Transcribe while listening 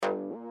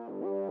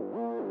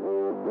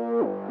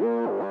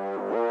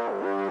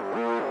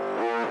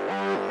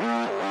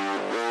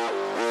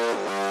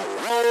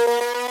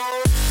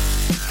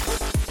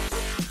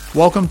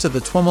Welcome to the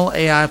TWIML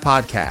AI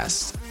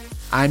Podcast.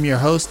 I'm your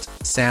host,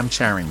 Sam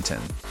Charrington.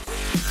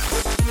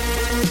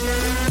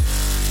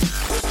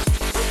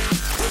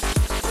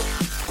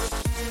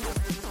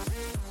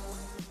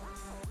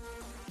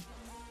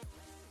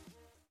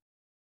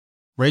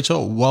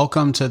 Rachel,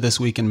 welcome to This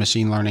Week in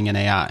Machine Learning and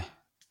AI.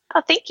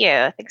 Oh, thank you.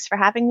 Thanks for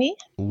having me.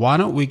 Why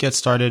don't we get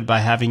started by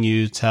having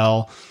you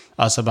tell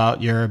us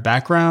about your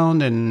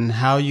background and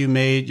how you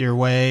made your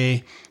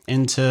way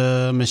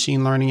into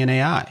machine learning and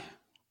AI?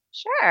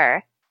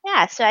 Sure.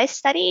 Yeah, so I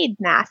studied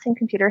math and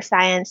computer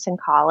science in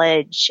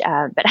college,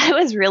 but I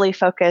was really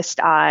focused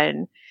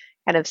on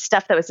kind of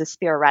stuff that was as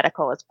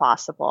theoretical as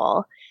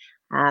possible.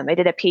 I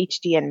did a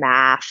PhD in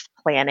math,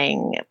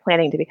 planning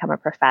to become a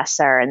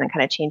professor, and then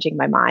kind of changing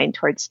my mind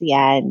towards the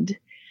end.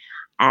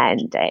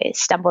 And I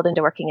stumbled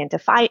into working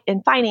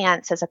in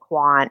finance as a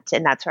quant,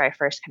 and that's where I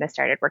first kind of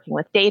started working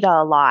with data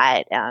a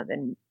lot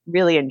and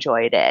really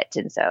enjoyed it.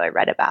 And so I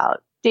read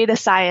about data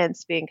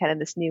science being kind of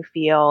this new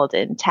field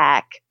in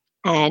tech.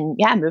 And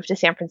yeah, moved to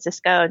San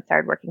Francisco and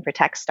started working for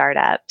tech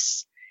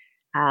startups.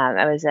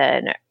 I was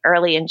an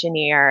early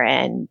engineer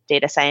and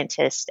data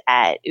scientist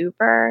at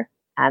Uber.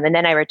 And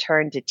then I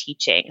returned to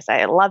teaching because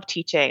I love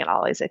teaching and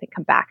always, I think,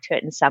 come back to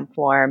it in some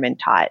form, and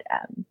taught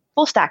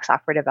full stack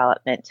software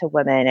development to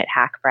women at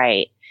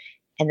Hackbright.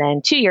 And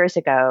then 2 years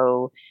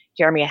ago,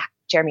 Jeremy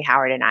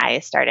Howard and I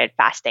started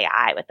Fast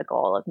AI with the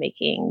goal of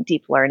making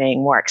deep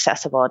learning more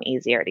accessible and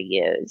easier to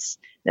use.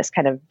 This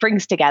kind of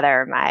brings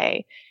together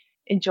my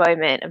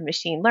enjoyment of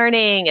machine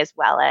learning as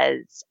well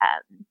as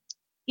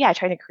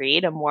trying to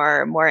create a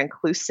more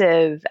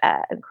inclusive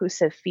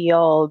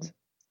field,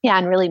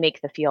 and really make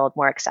the field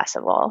more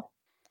accessible.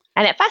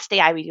 And at Fast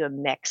AI, we do a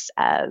mix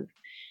of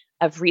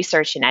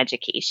research and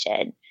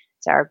education.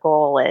 So our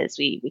goal is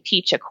we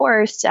teach a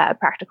course,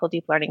 Practical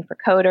Deep Learning for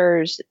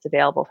Coders. It's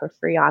available for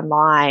free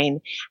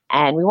online.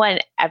 And we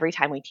want every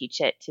time we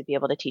teach it to be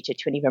able to teach it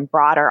to an even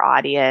broader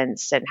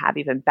audience and have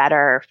even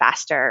better,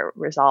 faster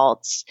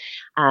results.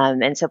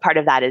 And so part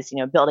of that is,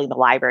 building the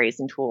libraries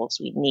and tools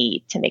we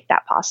need to make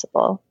that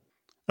possible.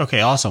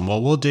 Okay, awesome.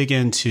 Well, we'll dig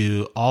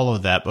into all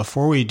of that.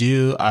 Before we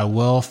do, I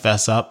will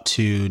fess up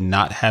to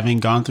not having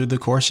gone through the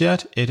course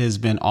yet. It has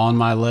been on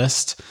my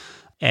list.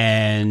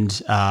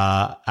 And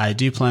I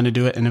do plan to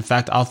do it. And in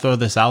fact, I'll throw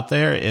this out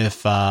there.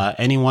 If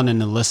anyone in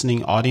the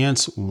listening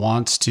audience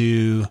wants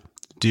to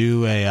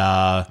do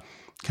a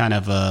kind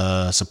of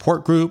a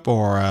support group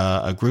or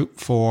a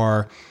group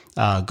for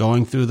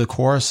going through the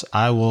course,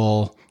 I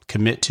will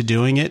commit to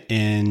doing it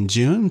in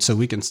June. So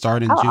we can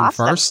start in June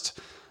awesome. 1st.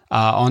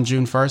 On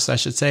June 1st, I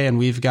should say. And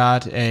we've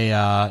got in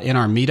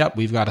our meetup,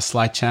 we've got a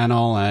Slack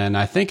channel. And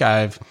I think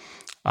I've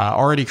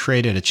already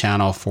created a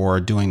channel for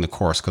doing the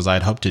course because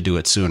I'd hoped to do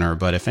it sooner.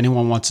 But if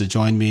anyone wants to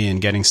join me in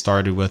getting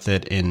started with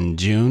it in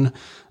June,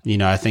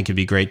 I think it'd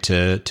be great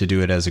to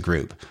do it as a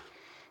group.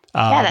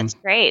 Yeah, that's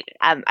great.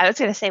 I was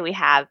going to say we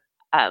have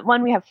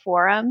we have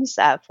forums,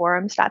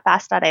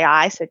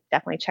 forums.fast.ai. So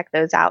definitely check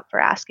those out for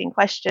asking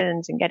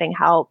questions and getting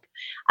help.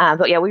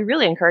 But yeah, we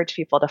really encourage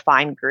people to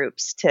find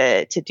groups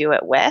to do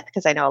it with,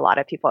 because I know a lot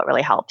of people, it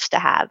really helps to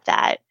have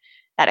that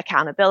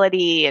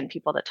accountability and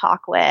people to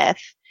talk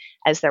with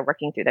as they're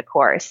working through the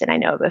course. And I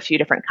know of a few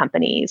different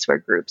companies where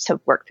groups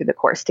have worked through the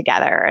course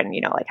together and,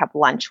 have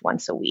lunch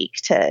once a week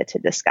to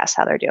discuss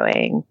how they're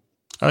doing.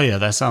 Oh yeah,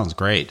 that sounds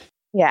great.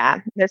 Yeah.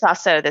 There's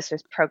also this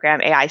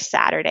program, AI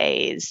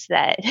Saturdays,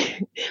 that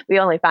we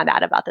only found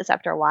out about this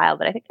after a while,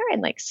 but I think they're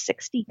in like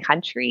 60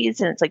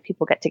 countries. And it's like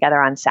people get together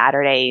on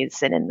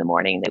Saturdays and in the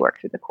morning they work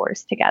through the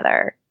course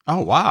together. Oh,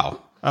 wow.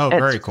 Oh,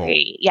 very cool.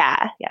 Great.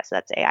 Yeah. So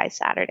that's AI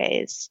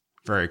Saturdays.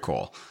 Very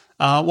cool.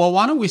 Well,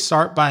 why don't we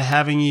start by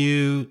having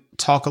you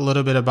talk a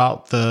little bit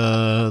about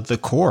the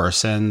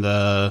course and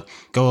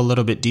go a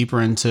little bit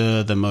deeper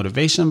into the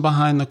motivation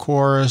behind the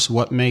course,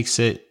 what makes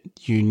it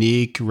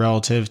unique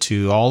relative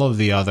to all of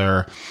the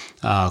other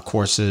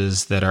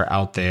courses that are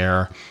out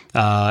there,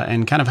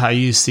 and kind of how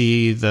you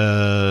see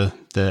the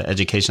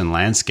education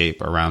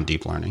landscape around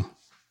deep learning.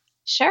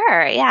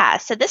 Sure. Yeah.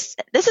 So this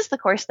is the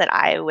course that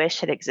I wish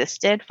had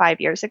existed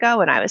 5 years ago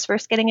when I was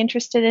first getting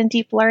interested in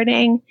deep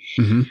learning.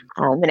 Mm-hmm.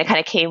 And it kind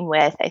of came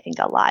with, I think,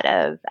 a lot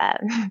of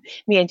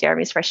me and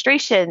Jeremy's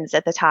frustrations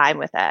at the time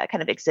with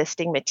kind of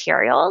existing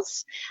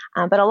materials.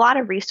 But a lot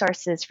of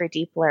resources for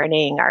deep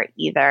learning are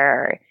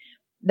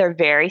they're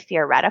very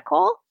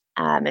theoretical.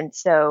 And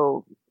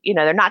so,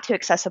 they're not too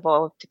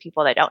accessible to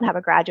people that don't have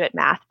a graduate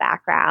math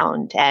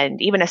background.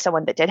 And even as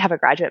someone that did have a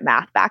graduate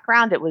math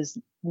background, it was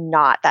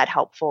not that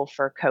helpful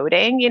for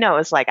coding. It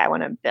was like, I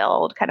want to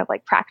build kind of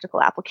like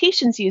practical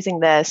applications using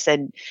this.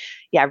 And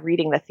yeah,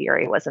 reading the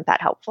theory wasn't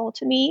that helpful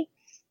to me.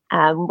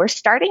 We're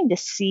starting to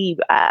see,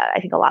 I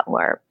think, a lot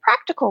more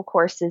practical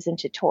courses and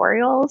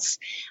tutorials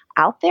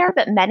out there,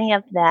 but many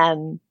of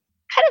them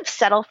kind of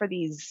settle for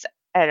these,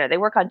 I don't know, they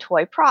work on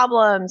toy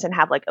problems and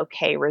have like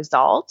okay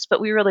results, but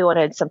we really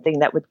wanted something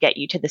that would get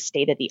you to the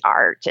state of the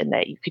art and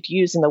that you could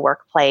use in the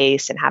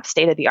workplace and have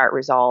state of the art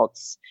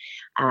results,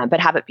 but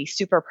have it be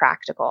super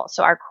practical.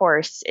 So our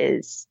course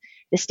is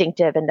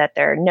distinctive in that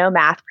there are no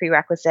math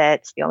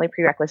prerequisites. The only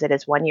prerequisite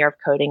is 1 year of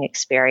coding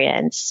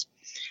experience,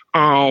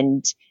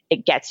 and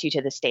it gets you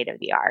to the state of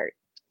the art.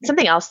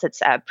 Something else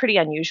that's pretty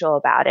unusual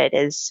about it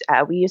is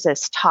we use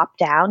this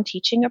top-down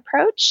teaching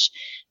approach.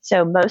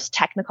 So most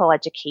technical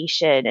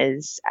education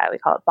is, we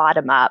call it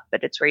bottom up,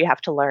 but it's where you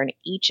have to learn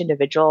each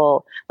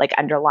individual like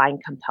underlying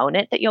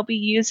component that you'll be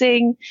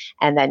using.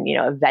 And then,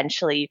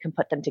 eventually you can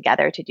put them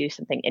together to do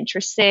something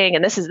interesting.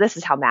 And this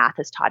is how math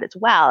is taught as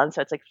well. And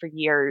so it's like for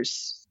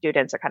years,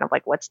 students are kind of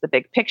like, what's the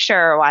big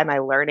picture? Why am I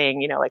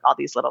learning, like all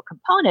these little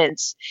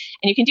components?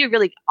 And you can do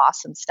really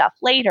awesome stuff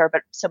later,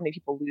 but so many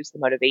people lose the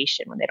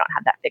motivation when they don't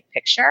have that big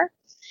picture.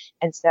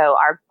 And so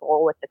our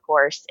goal with the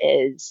course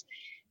is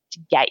to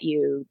get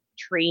you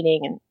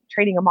training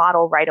a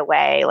model right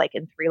away, like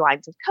in 3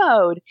 lines of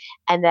code.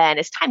 And then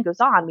as time goes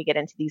on, we get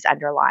into these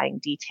underlying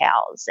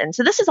details. And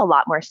so this is a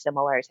lot more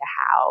similar to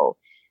how,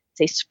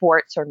 say,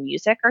 sports or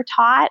music are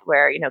taught,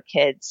 where,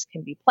 kids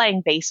can be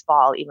playing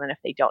baseball, even if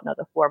they don't know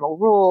the formal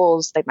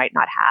rules. They might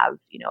not have,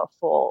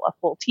 a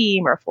full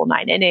team or a full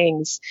 9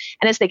 innings.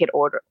 And as they get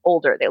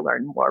older, they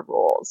learn more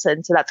rules.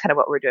 And so that's kind of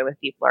what we're doing with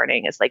deep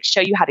learning, is like show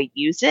you how to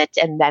use it,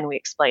 and then we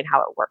explain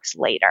how it works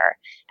later.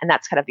 And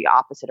that's kind of the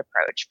opposite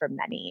approach for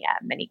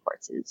many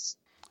courses.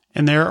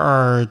 And there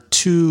are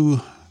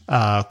 2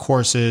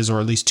 courses, or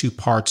at least 2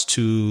 parts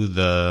to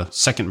the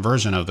second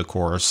version of the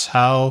course.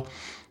 How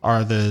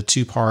are the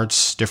 2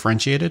 parts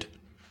differentiated?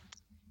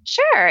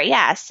 Sure.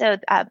 Yeah. So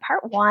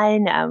part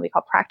 1, we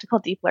call practical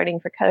deep learning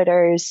for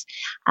coders.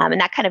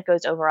 And that kind of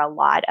goes over a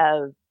lot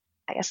of,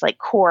 I guess, like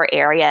core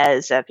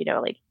areas of,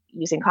 like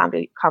using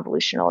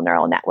convolutional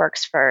neural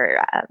networks for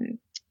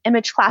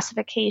image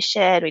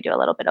classification. We do a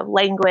little bit of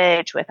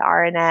language with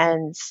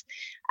RNNs.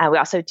 We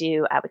also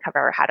we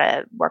cover how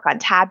to work on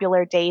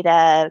tabular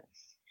data,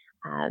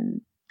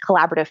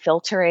 collaborative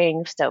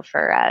filtering. So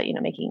for,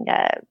 making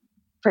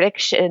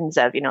predictions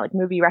of, like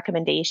movie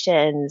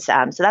recommendations.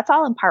 So that's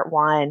all in part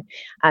 1,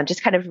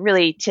 just kind of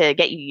really to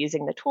get you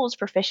using the tools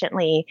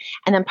proficiently.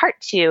 And then part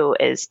 2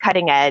 is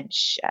cutting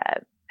edge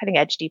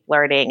deep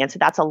learning. And so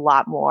that's a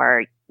lot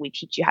more. We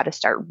teach you how to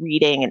start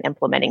reading and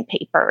implementing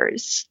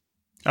papers.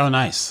 Oh,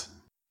 nice.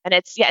 And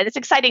it's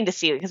exciting to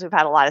see, because we've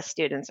had a lot of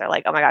students are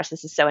like, oh my gosh,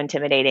 this is so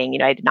intimidating.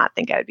 I did not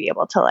think I would be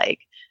able to like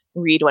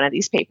read one of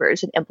these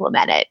papers and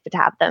implement it, but to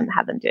have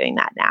them doing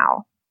that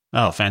now.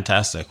 Oh,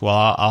 fantastic. Well,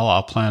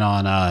 I'll plan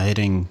on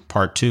hitting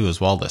part 2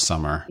 as well this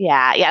summer.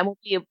 Yeah. And we'll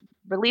be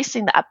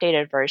releasing the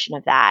updated version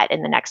of that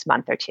in the next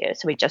month or 2.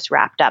 So we just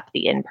wrapped up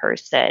the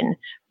in-person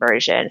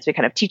version. So we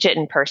kind of teach it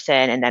in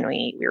person, and then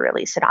we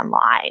release it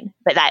online.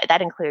 But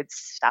that includes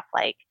stuff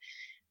like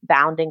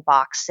bounding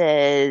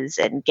boxes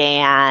and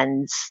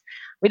GANs.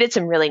 We did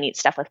some really neat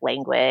stuff with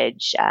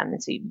language.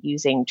 And so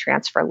using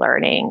transfer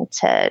learning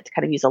to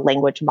kind of use a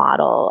language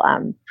model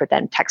for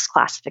then text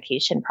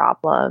classification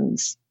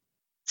problems.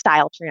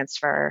 Style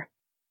transfer.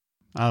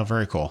 Oh,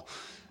 very cool.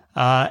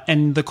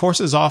 And the course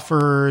is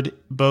offered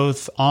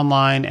both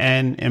online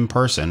and in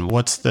person.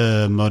 What's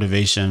the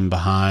motivation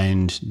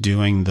behind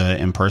doing the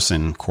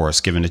in-person course,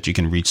 given that you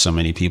can reach so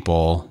many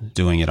people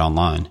doing it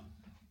online?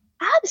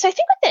 So I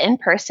think with the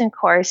in-person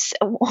course,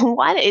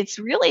 one, it's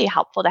really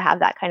helpful to have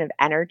that kind of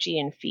energy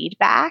and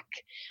feedback.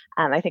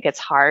 I think it's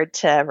hard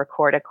to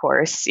record a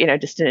course,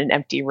 just in an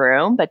empty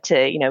room, but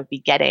to, be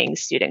getting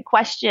student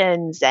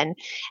questions. And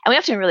we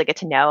often really get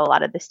to know a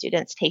lot of the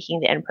students taking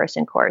the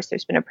in-person course.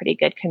 There's been a pretty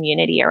good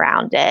community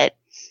around it.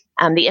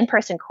 The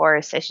in-person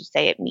course, I should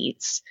say, it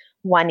meets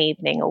 1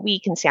 evening a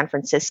week in San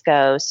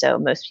Francisco. So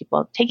most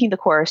people taking the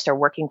course are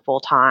working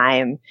full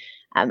time.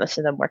 Most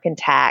of them work in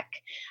tech.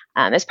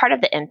 As part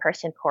of the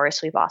in-person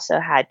course, we've also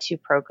had 2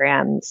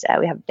 programs.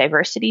 We have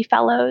diversity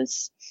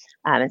fellows.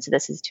 And so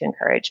this is to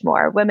encourage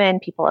more women,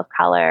 people of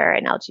color,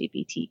 and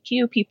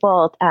LGBTQ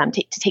people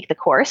to take the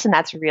course. And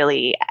that's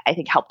really, I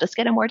think, helped us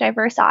get a more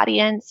diverse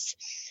audience,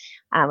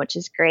 which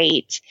is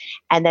great.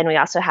 And then we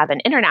also have an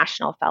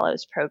international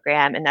fellows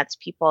program, and that's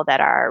people that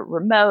are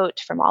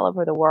remote from all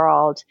over the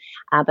world,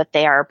 but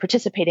they are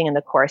participating in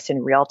the course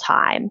in real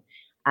time.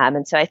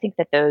 And so I think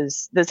that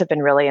those have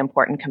been really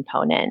important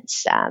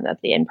components of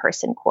the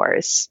in-person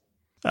course.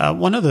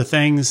 One of the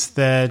things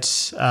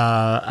that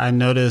I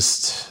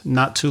noticed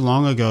not too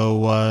long ago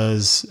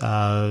was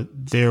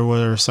there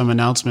were some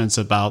announcements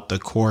about the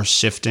course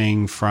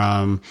shifting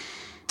from,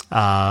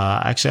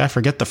 actually, I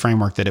forget the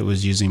framework that it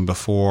was using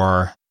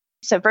before.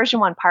 So version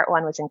 1, part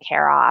 1 was in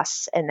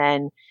Keras, and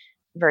then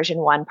version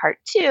 1, part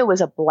 2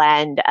 was a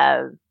blend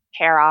of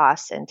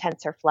Keras and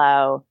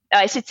TensorFlow.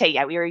 I should say,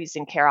 we were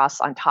using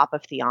Keras on top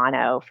of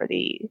Theano for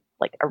the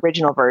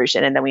original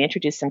version, and then we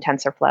introduced some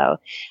TensorFlow.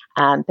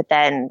 But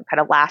then, kind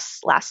of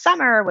last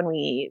summer, when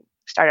we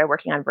started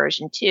working on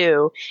version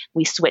 2,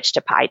 we switched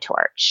to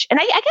PyTorch. And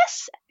I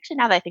guess, actually,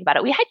 now that I think about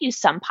it, we had used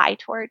some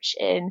PyTorch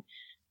in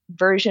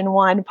version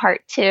 1,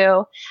 part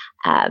 2,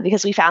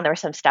 because we found there was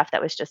some stuff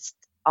that was just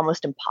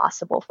almost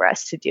impossible for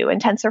us to do in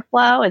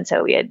TensorFlow. And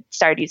so we had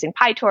started using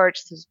PyTorch.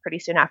 This was pretty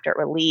soon after it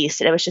released.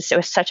 And it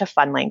was such a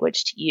fun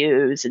language to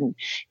use and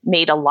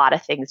made a lot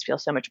of things feel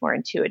so much more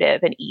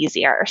intuitive and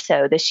easier.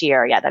 So this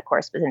year, the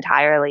course was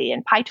entirely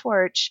in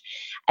PyTorch,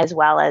 as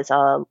well as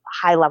a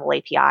high level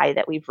API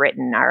that we've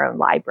written, our own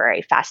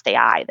library,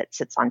 FastAI, that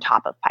sits on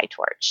top of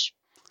PyTorch.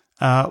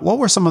 What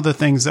were some of the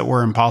things that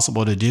were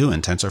impossible to do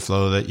in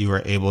TensorFlow that you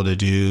were able to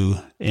do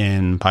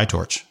in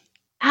PyTorch?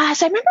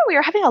 So I remember we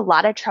were having a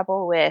lot of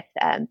trouble with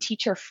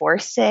teacher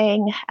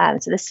forcing.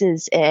 So this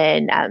is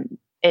in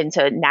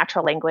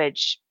natural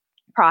language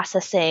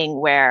processing,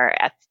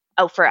 where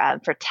for a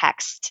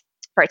text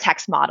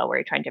model where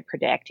you're trying to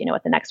predict,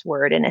 what the next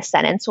word in a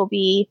sentence will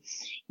be.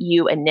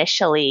 You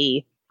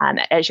initially,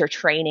 as you're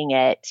training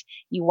it,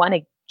 you want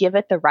to give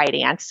it the right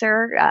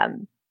answer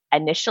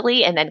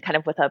initially, and then kind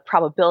of with a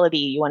probability,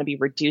 you want to be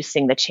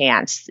reducing the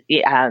chance.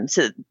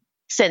 So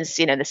since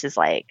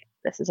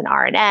this is an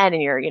RNN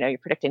and you're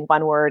predicting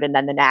one word and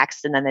then the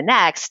next and then the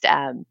next.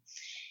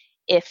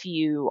 If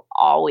you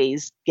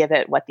always give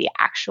it what the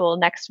actual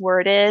next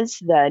word is,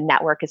 the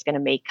network is going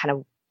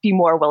to be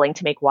more willing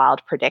to make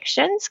wild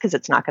predictions because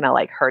it's not going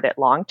to hurt it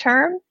long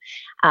term.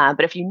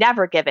 But if you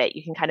never give it,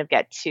 you can kind of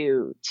get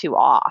too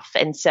off.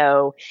 And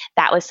so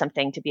that was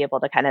something to be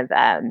able to kind of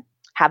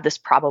have this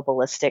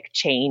probabilistic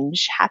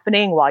change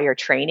happening while you're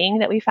training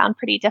that we found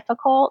pretty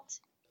difficult.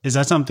 Is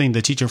that something,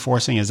 the teacher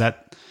forcing, is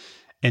that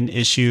an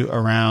issue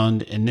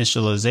around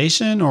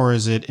initialization, or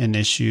is it an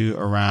issue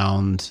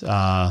around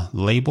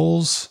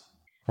labels,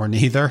 or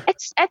neither?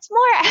 It's more,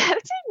 I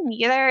would say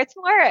neither. It's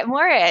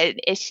more an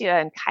issue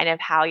on kind of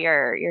how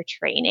you're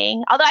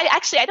training. Although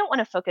I don't want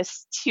to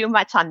focus too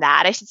much on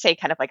that. I should say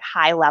kind of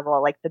high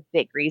level, the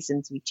big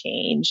reasons we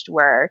changed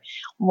were,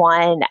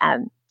 one, I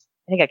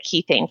think a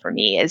key thing for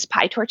me is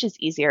PyTorch is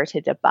easier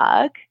to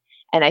debug.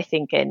 And I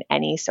think in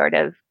any sort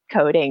of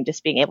coding,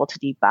 just being able to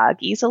debug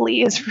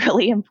easily is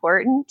really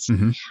important.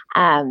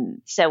 Mm-hmm.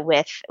 So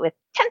with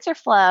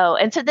TensorFlow,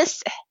 and so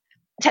this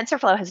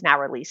TensorFlow has now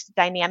released a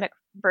dynamic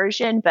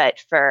version, but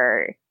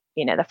for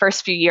the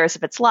first few years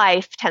of its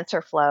life,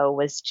 TensorFlow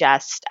was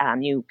just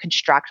you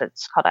construct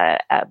what's called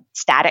a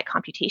static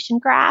computation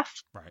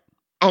graph. Right.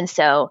 And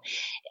so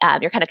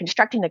you're kind of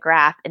constructing the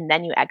graph and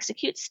then you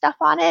execute stuff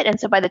on it. And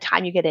so by the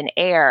time you get an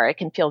error, it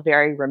can feel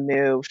very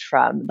removed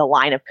from the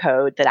line of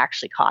code that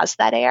actually caused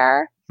that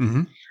error.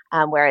 Mm-hmm.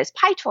 Whereas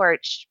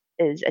PyTorch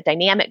is a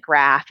dynamic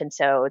graph. And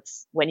so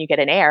it's when you get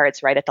an error,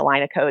 it's right at the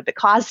line of code that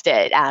caused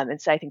it.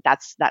 And so I think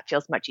that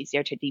feels much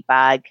easier to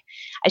debug.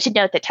 I should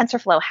note that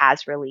TensorFlow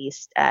has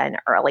released an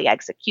early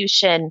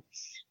execution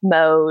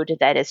mode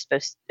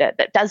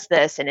that does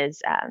this and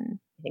is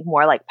I think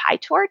more like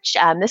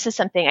PyTorch. This is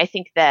something I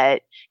think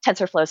that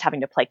TensorFlow is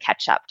having to play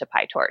catch up to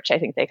PyTorch. I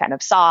think they kind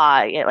of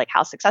saw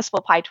how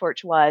successful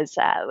PyTorch was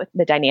with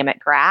the dynamic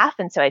graph,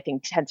 and so I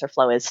think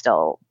TensorFlow is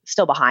still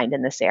behind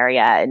in this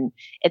area. And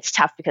it's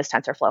tough because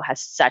TensorFlow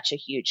has such a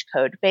huge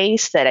code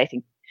base that I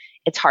think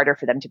it's harder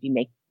for them to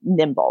be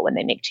nimble when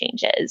they make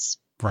changes.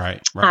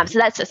 Right. So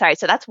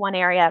that's one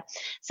area.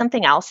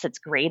 Something else that's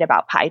great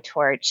about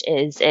PyTorch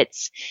is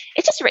it's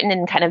just written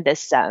in kind of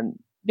this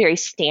very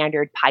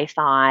standard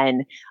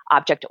Python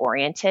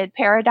object-oriented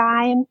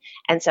paradigm.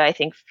 And so I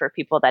think for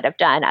people that have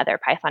done other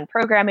Python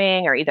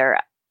programming or either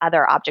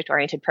other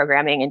object-oriented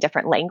programming in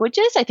different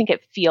languages, I think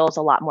it feels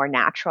a lot more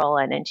natural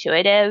and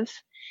intuitive,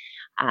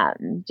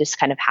 just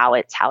kind of how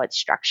it's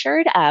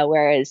structured.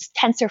 Whereas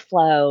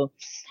TensorFlow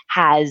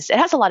has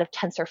a lot of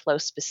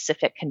TensorFlow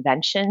specific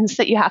conventions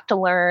that you have to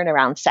learn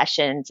around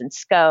sessions and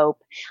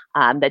scope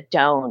that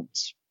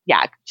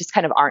just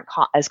kind of aren't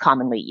as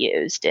commonly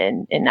used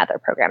in other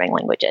programming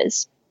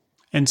languages.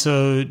 And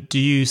so do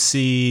you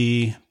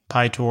see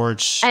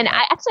PyTorch? And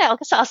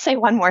I'll say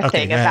one more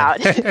thing about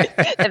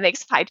that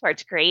makes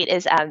PyTorch great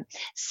is,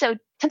 so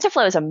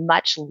TensorFlow is a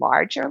much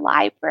larger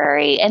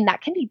library, and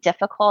that can be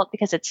difficult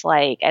because it's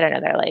there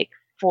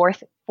are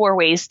four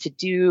ways to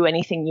do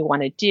anything you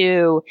want to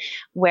do,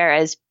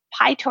 whereas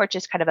PyTorch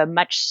is kind of a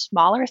much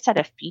smaller set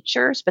of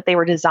features, but they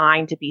were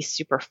designed to be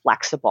super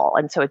flexible.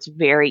 And so it's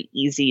very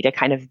easy to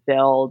kind of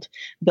build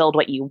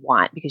what you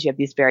want because you have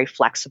these very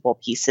flexible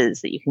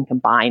pieces that you can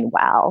combine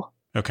well.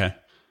 Okay.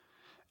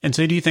 And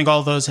so do you think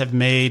all those have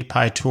made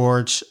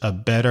PyTorch a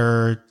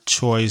better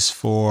choice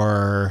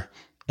for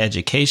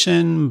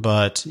education,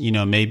 but,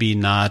 maybe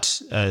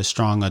not as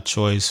strong a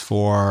choice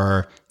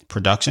for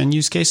production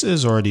use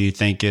cases? Or do you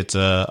think it's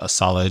a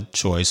solid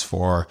choice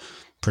for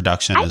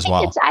production as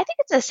well? I think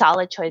it's a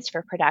solid choice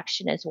for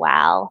production as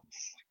well.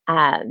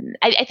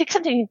 I think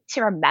something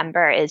to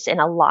remember is in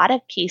a lot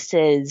of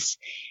cases,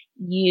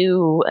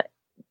 you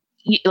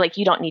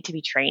don't need to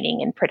be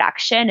training in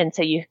production. And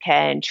so you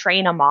can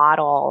train a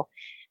model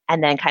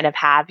and then kind of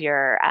have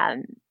your,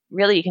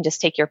 really you can just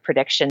take your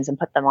predictions and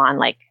put them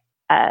on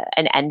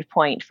an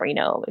endpoint for,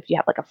 if you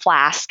have a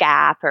Flask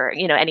app or,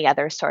 any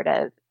other sort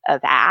of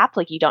app,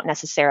 you don't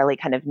necessarily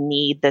kind of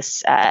need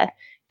this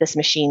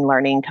machine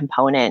learning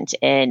component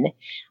in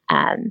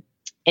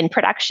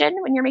production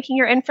when you're making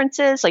your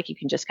inferences. You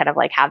can just kind of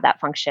have that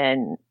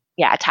function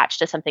attached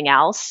to something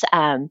else.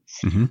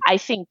 Hmm. I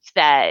think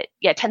that,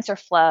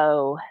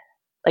 TensorFlow,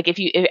 like if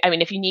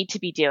you need to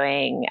be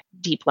doing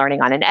deep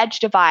learning on an edge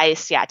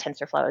device,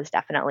 TensorFlow is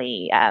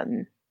definitely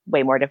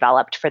way more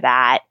developed for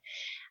that.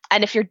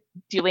 And if you're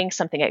doing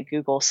something at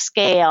Google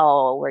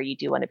scale where you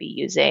do want to be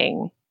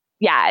using,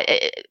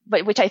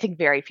 but which I think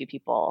very few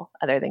people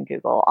other than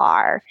Google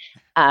are.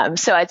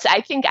 So I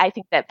think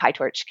that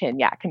PyTorch can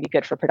be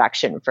good for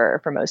production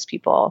for most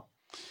people.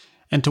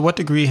 And to what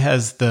degree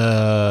has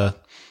the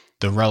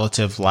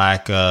relative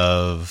lack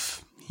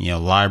of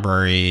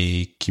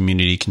library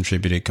community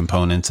contributed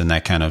components and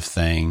that kind of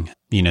thing,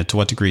 to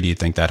what degree do you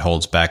think that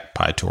holds back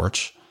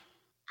PyTorch?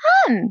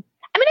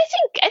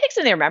 I think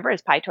something to remember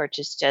is PyTorch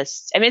is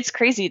just, it's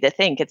crazy to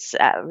think it's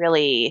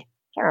really, I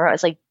can't remember, it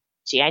was like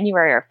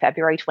January or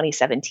February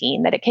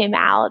 2017 that it came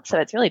out. So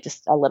it's really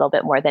just a little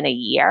bit more than a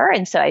year.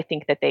 And so I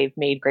think that they've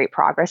made great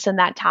progress in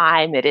that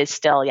time. It is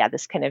still,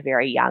 this kind of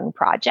very young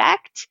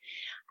project.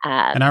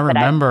 And I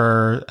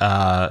remember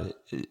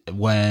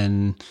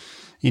when,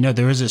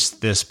 there was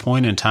this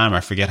point in time,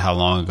 I forget how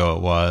long ago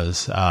it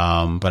was,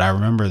 but I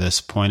remember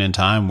this point in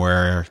time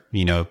where,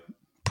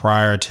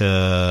 prior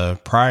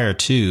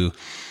to,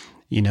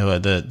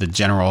 the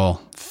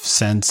general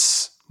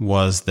sense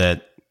was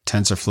that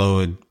TensorFlow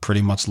would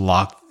pretty much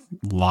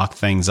lock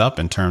things up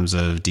in terms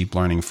of deep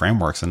learning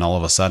frameworks. And all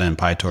of a sudden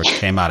PyTorch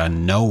came out of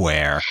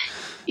nowhere.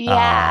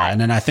 Yeah.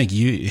 And then I think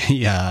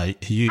you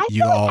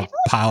all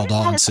piled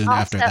on soon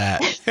after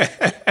that.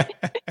 I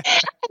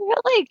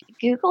feel like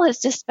Google has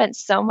just spent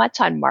so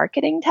much on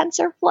marketing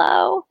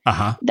TensorFlow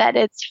that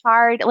it's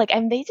hard. Like,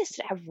 and they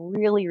just have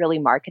really, really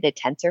marketed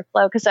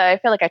TensorFlow, because I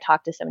feel like I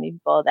talked to so many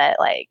people that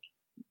like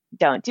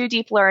don't do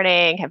deep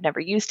learning, have never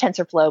used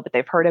TensorFlow, but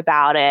they've heard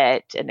about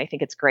it and they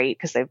think it's great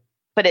because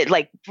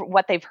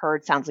what they've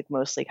heard sounds like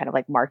mostly kind of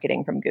like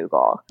marketing from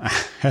Google.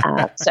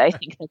 So I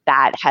think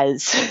that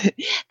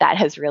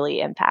has really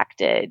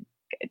impacted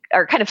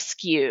or kind of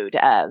skewed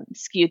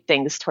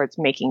things towards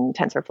making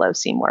TensorFlow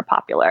seem more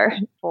popular.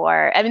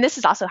 This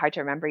is also hard to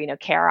remember,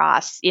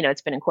 Keras,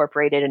 it's been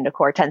incorporated into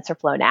core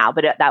TensorFlow now,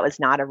 but that was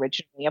not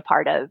originally a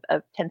part of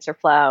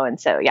TensorFlow. And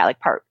so,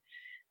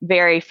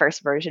 very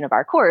first version of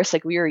our course,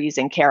 like we were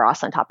using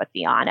Keras on top of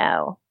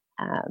Theano.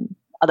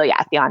 Although,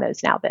 Theano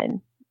has now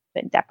been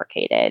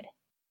deprecated.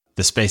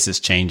 The space is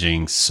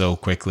changing so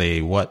quickly.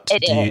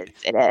 It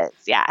is.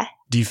 Yeah.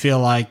 Do you feel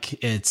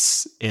like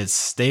it's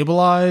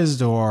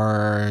stabilized,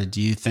 or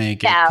do you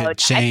think it could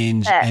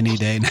change any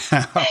day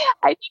now?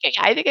 I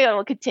think it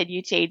will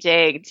continue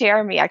changing.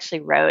 Jeremy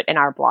actually wrote in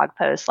our blog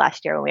post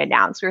last year when we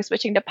announced we were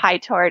switching to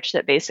PyTorch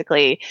that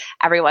basically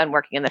everyone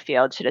working in the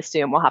field should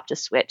assume we'll have to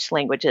switch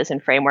languages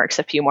and frameworks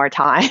a few more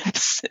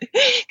times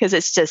because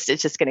it's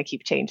just going to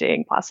keep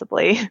changing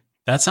possibly.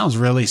 That sounds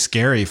really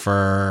scary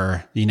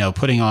for,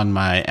 putting on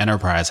my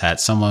enterprise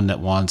hat, someone that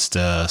wants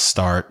to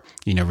start,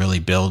 really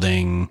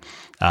building,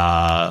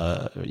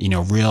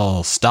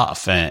 real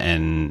stuff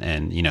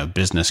and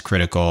business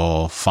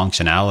critical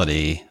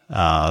functionality,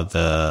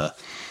 the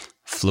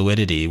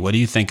fluidity. What do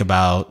you think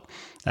about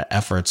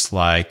efforts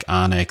like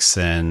Onyx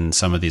and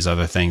some of these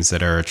other things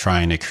that are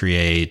trying to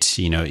create,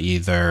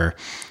 either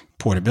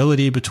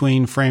portability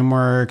between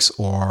frameworks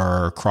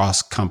or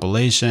cross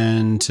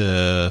compilation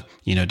to,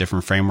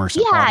 different frameworks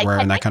and hardware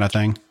and that kind of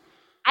thing?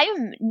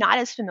 I'm not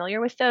as familiar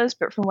with those,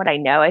 but from what I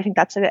know, I think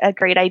that's a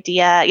great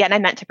idea. Yeah, and I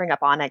meant to bring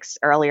up Onyx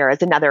earlier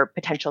as another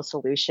potential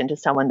solution to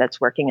someone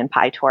that's working in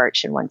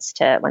PyTorch and wants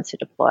to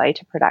deploy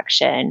to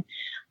production.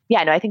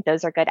 Yeah, no, I think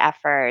those are good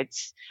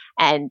efforts.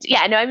 And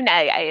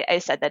I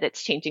said that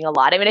it's changing a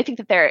lot. I think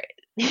that they're,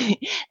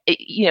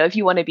 if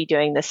you want to be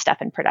doing this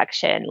stuff in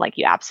production, like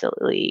you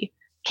absolutely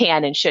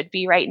can and should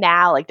be right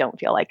now. Like, don't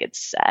feel like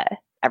it's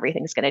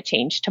everything's going to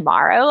change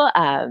tomorrow.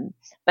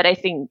 But I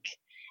think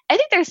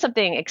there's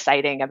something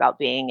exciting about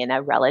being in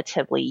a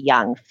relatively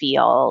young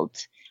field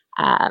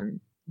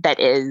that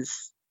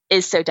is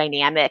so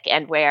dynamic,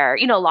 and where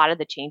a lot of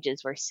the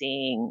changes we're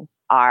seeing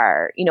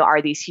are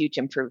these huge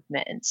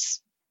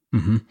improvements.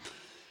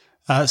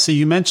 Mm-hmm. So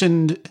you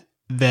mentioned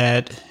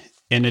that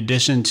in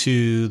addition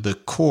to the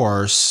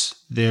course,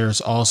 there's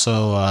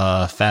also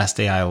a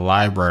FastAI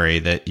library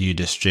that you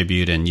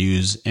distribute and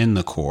use in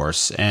the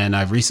course. And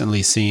I've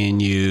recently seen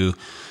you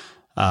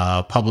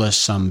publish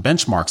some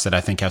benchmarks that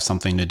I think have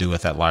something to do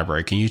with that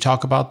library. Can you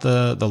talk about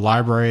the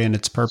library and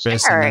its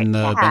purpose and then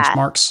the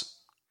benchmarks?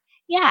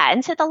 Yeah.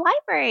 And so the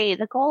library,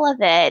 the goal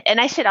of it,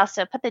 and I should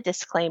also put the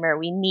disclaimer,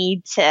 we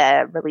need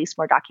to release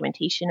more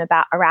documentation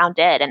around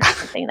it. And that's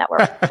something that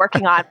we're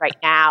working on right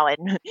now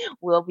and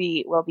will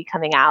be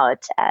coming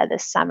out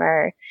this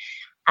summer.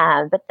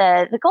 But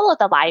the goal of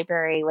the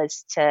library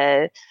was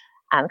to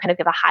kind of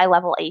give a high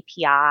level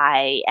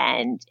API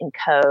and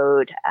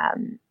encode,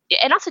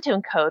 and also to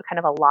encode kind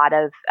of a lot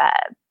of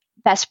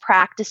best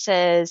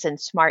practices and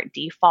smart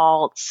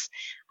defaults.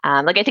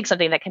 I think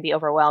something that can be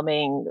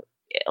overwhelming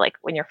like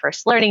when you're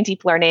first learning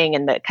deep learning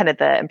and the kind of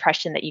the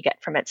impression that you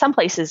get from it, some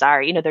places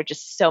are, there are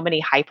just so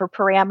many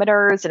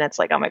hyperparameters and it's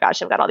like, oh my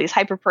gosh, I've got all these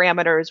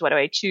hyperparameters. What do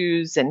I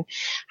choose and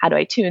how do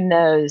I tune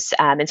those?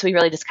 And so we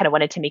really just kind of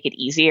wanted to make it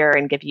easier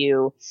and give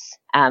you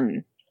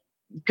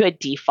good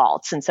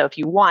defaults. And so if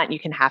you want, you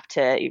can have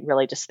to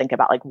really just think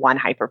about like one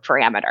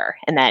hyperparameter.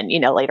 And then,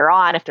 later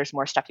on, if there's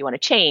more stuff you want to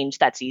change,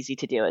 that's easy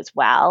to do as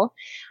well.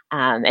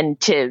 And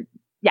to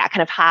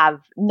kind of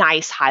have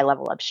nice high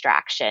level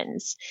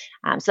abstractions.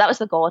 So that was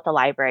the goal with the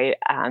library.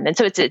 And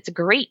so it's a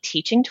great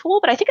teaching tool,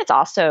 but I think it's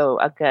also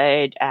a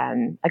good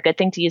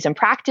thing to use in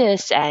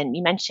practice. And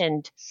you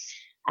mentioned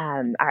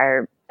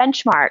our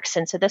benchmarks.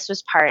 And so this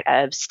was part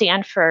of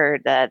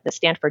Stanford, the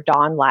Stanford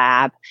Dawn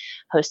Lab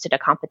hosted a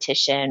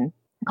competition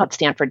called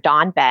Stanford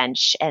Dawn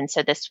Bench. And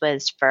so this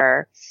was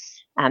for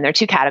there are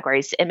two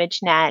categories,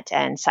 ImageNet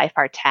and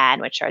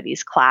CIFAR-10, which are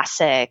these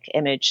classic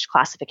image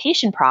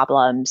classification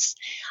problems.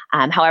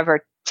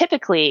 However,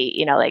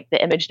 typically, like the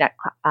ImageNet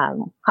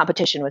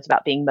competition was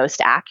about being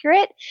most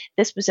accurate.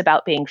 This was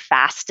about being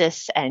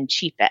fastest and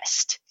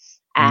cheapest.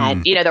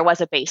 And, there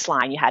was a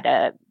baseline. You had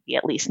to be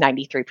at least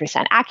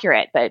 93%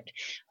 accurate. But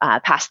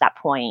past that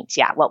point,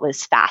 what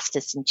was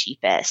fastest and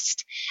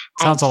cheapest?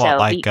 Sounds a lot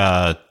like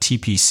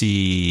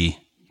TPC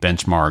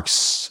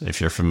benchmarks,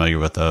 if you're familiar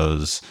with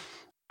those.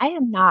 I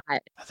am not.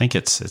 I think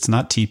it's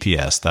not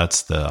TPS.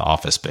 That's the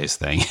Office Space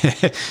thing.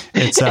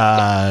 It's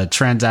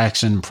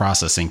Transaction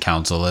Processing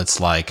Council. It's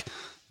like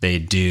they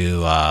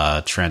do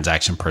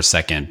transaction per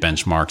second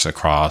benchmarks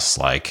across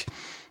like,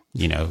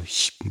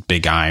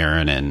 big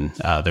iron. And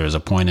there was a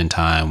point in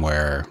time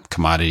where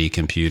commodity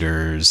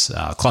computers,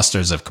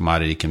 clusters of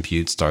commodity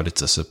compute started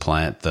to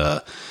supplant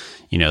the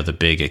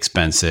big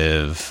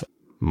expensive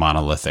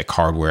monolithic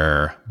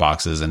hardware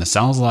boxes. And it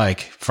sounds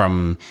like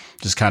from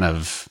just kind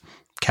of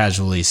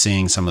casually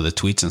seeing some of the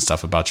tweets and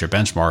stuff about your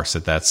benchmarks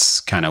that's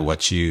kind of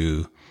what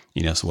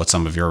so what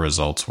some of your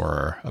results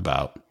were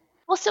about.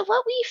 Well, so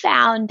what we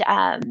found,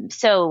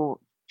 so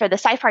for the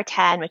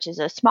CIFAR-10, which is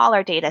a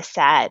smaller data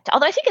set,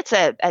 although I think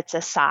it's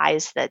a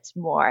size that's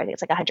more, I think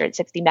it's like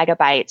 160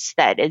 megabytes,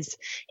 that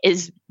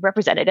is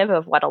representative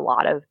of what a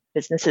lot of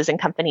businesses and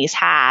companies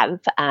have.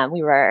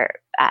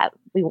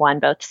 We won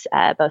both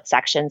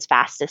sections,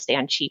 fastest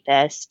and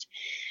cheapest.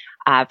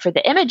 For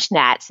the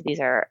ImageNet, so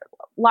these are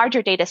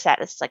larger data set,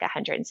 this is like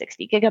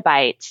 160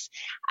 gigabytes.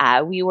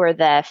 We were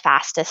the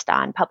fastest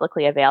on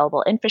publicly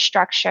available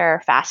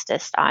infrastructure,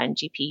 fastest on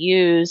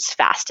GPUs,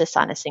 fastest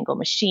on a single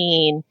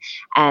machine,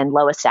 and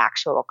lowest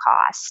actual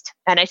cost.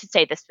 And I should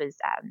say this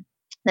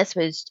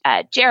was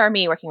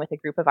Jeremy working with a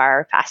group of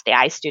our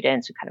FastAI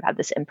students who kind of have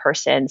this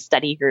in-person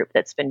study group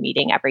that's been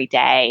meeting every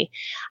day.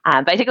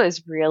 But I think it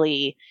was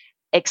really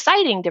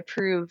exciting to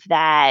prove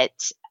that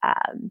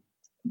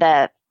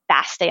the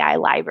FastAI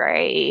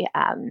library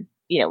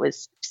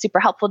was super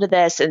helpful to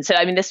this. And so,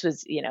 this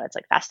was, it's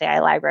like FastAI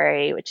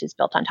library, which is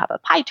built on top of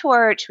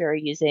PyTorch. We were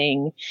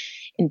using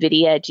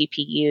NVIDIA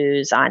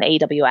GPUs on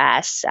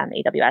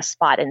AWS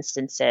Spot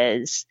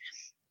instances.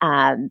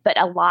 But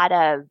a lot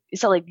of,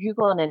 so like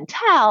Google and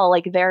Intel,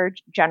 like their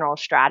general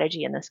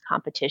strategy in this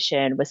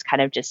competition was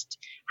kind of just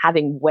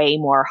having way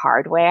more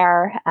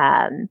hardware.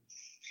 And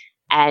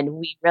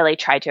we really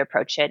tried to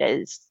approach it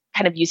as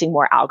kind of using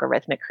more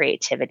algorithmic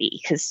creativity,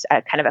 because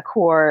kind of a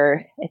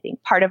core, I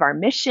think, part of our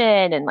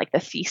mission and like the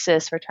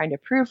thesis we're trying to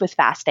prove with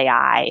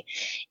FastAI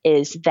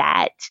is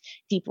that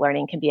deep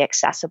learning can be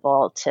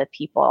accessible to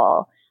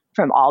people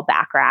from all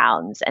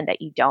backgrounds, and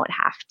that you don't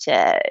have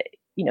to,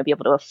 be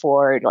able to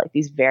afford like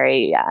these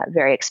very,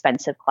 very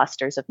expensive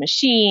clusters of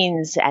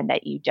machines, and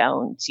that you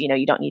don't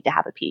need to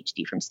have a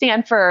PhD from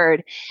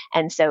Stanford.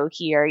 And so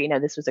here,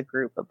 this was a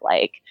group of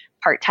like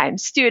part-time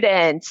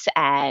students,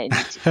 and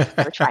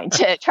we're trying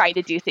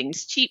to do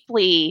things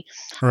cheaply.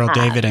 Real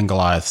David and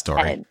Goliath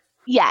story.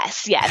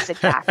 Yes,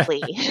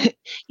 exactly.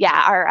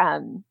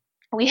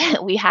 We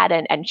had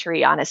an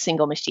entry on a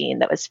single machine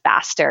that was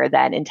faster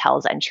than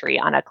Intel's entry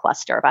on a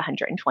cluster of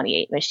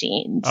 128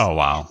 machines. Oh,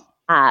 wow.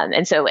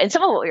 And some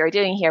of what we were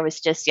doing here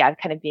was just,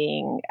 kind of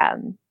being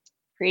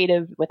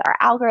creative with our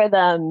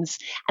algorithms,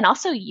 and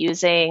also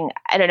using,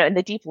 I don't know, in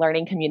the deep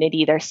learning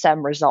community, there's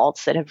some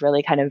results that have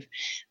really kind of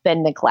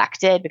been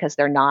neglected because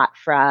they're not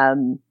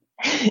from,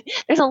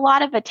 there's a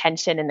lot of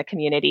attention in the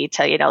community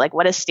to, like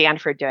what is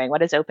Stanford doing?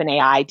 What is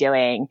OpenAI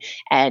doing?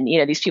 And,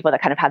 these people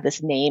that kind of have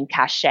this name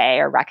cachet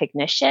or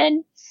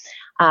recognition.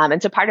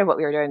 And so part of what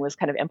we were doing was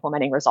kind of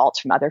implementing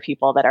results from other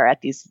people that are at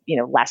these,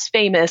 less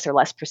famous or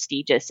less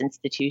prestigious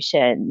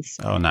institutions.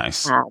 Oh,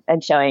 nice.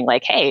 And showing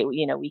like, hey,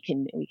 we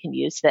can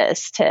use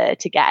this to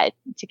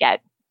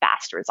get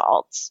fast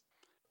results.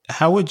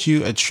 How would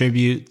you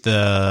attribute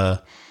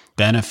the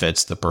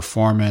benefits, the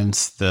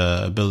performance,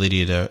 the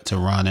ability to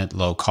run at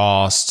low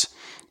cost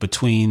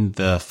between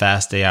the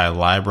FastAI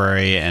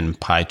library and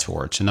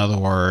PyTorch? In other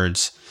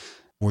words,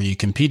 Were you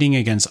competing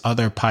against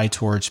other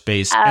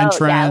PyTorch-based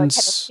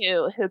entrants?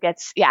 Yeah, like who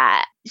gets,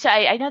 yeah. So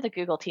I know the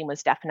Google team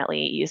was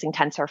definitely using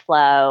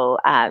TensorFlow.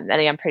 And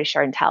I'm pretty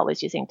sure Intel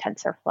was using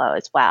TensorFlow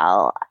as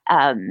well.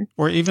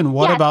 Or even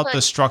what about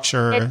the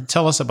structure?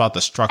 Tell us about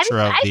the structure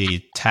of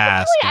the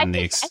task and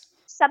the...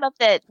 Some of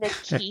the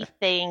key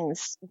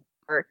things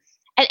were,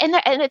 and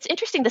it's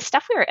interesting, the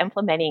stuff we were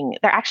implementing,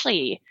 they're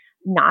actually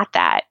not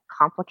that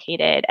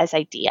complicated as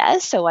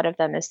ideas. So one of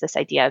them is this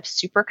idea of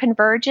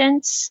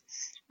superconvergence.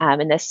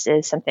 And this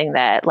is something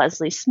that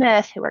Leslie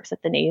Smith, who works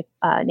at the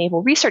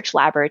Naval Research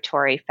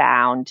Laboratory,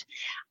 found.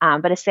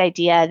 But it's the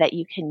idea that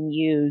you can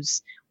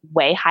use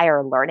way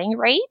higher learning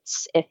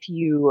rates if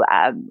you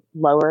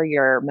lower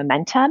your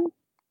momentum.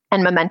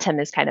 And momentum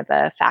is kind of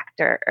a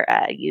factor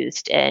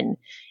used in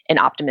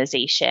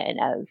optimization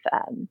of,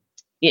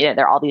 there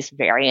are all these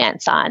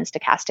variants on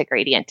stochastic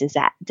gradient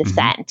descent.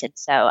 Mm-hmm. And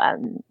so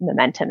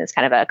momentum is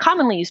kind of a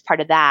commonly used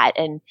part of that.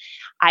 And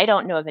I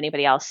don't know of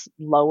anybody else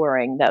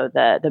lowering, though,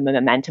 the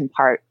momentum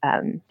part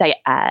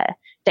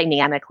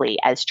dynamically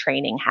as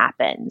training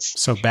happens.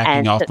 So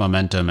backing off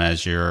momentum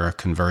as you're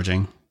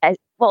converging?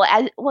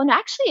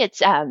 Actually,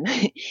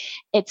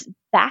 it's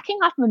backing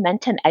off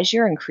momentum as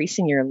you're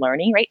increasing your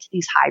learning rate to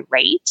these high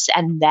rates,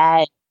 and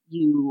then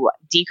you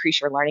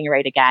decrease your learning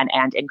rate again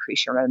and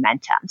increase your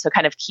momentum. So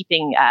kind of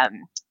keeping,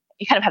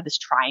 you kind of have this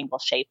triangle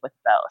shape with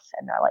both,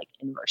 and they're like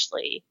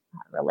inversely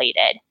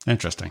related.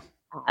 Interesting.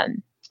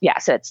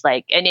 So it's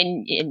like,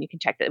 and you can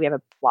check that we have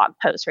a blog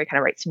post where we kind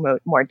of write some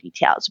more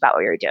details about what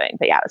we were doing.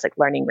 But yeah, it was like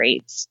learning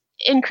rates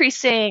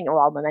increasing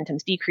while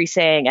momentum's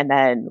decreasing, and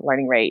then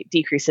learning rate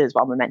decreases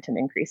while momentum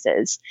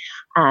increases.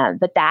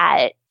 But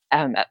that,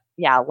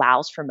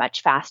 allows for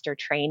much faster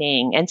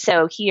training. And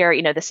so here,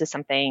 this is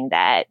something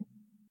that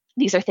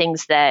these are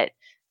things that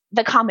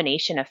the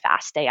combination of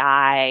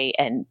FastAI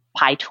and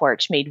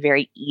PyTorch made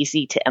very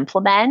easy to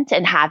implement,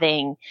 and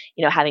having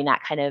that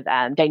kind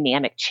of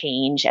dynamic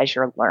change as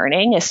you're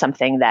learning is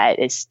something that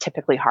is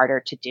typically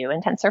harder to do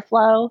in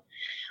TensorFlow.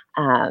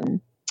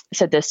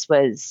 So this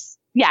was,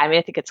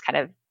 I think it's kind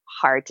of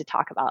hard to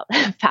talk about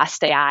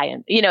FastAI,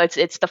 and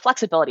it's the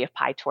flexibility of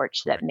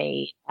PyTorch that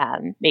made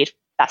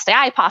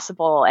FastAI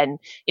possible, and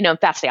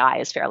FastAI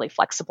is fairly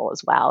flexible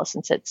as well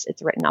since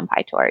it's written on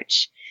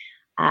PyTorch.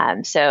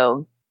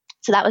 So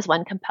that was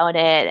one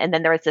component. And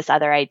then there was this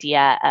other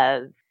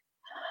idea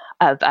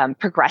of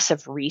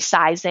progressive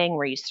resizing,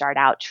 where you start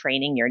out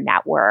training your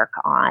network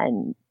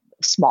on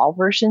small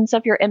versions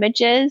of your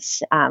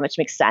images, which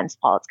makes sense,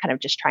 Paul. It's kind of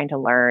just trying to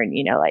learn,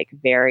 like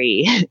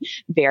very,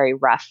 very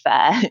rough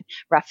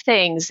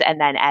things.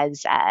 And then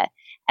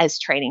as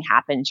training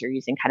happens, you're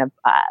using kind of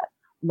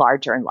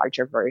larger and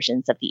larger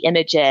versions of the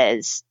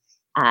images.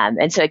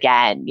 And so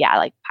again,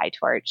 like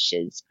PyTorch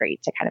is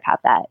great to kind of have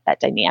that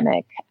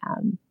dynamic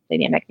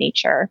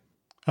nature.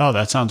 Oh,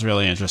 that sounds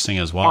really interesting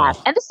as well. Yeah.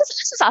 And this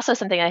is also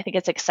something I think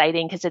it's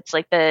exciting, because it's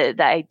like the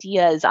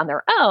ideas on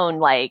their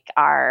own,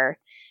 are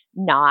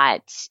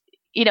not,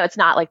 it's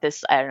not like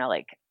this, I don't know,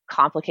 like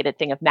complicated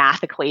thing of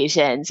math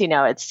equations.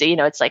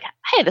 It's like,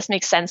 hey, this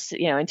makes sense,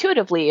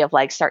 intuitively, of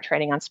like start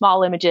training on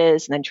small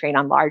images and then train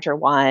on larger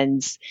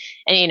ones.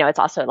 And, it's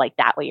also like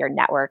that way your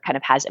network kind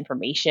of has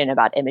information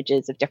about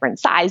images of different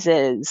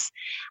sizes.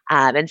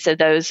 And so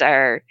those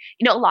are,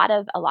 a lot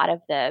of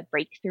the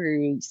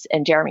breakthroughs,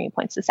 and Jeremy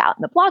points this out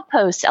in the blog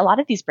post, a lot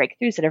of these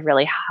breakthroughs that have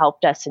really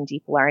helped us in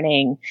deep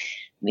learning,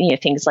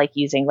 things like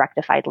using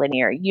rectified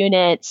linear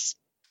units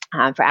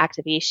for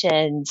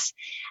activations,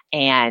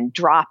 and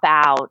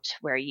dropout,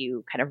 where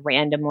you kind of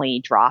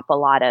randomly drop a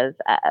lot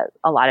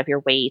of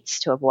your weights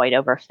to avoid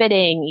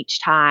overfitting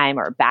each time,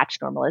 or batch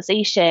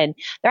normalization.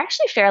 They're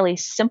actually fairly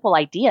simple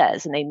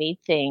ideas, and they made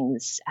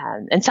things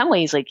in some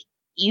ways like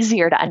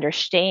easier to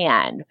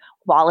understand,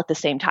 while at the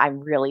same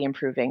time really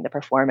improving the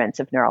performance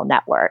of neural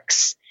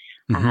networks.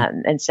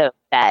 Mm-hmm. And so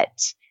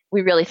that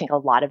we really think a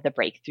lot of the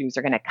breakthroughs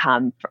are going to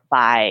come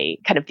by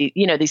kind of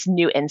these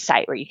new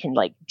insight, where you can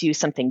like do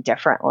something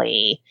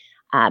differently,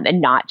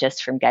 and not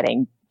just from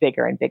getting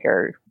bigger and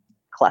bigger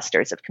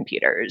clusters of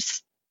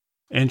computers.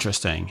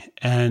 Interesting.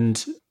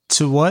 And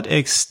to what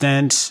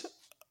extent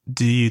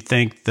do you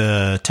think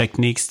the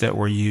techniques that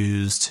were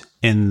used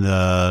in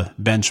the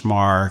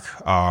benchmark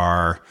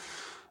are,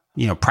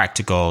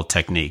 practical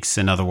techniques?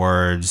 In other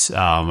words,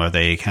 are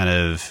they kind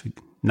of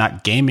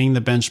not gaming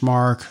the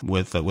benchmark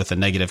with a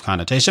negative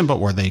connotation, but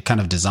were they kind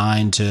of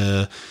designed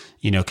to,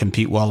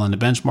 compete well in the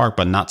benchmark,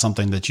 but not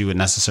something that you would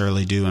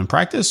necessarily do in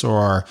practice?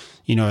 Or,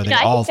 are they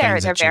all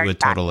things that you would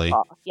totally...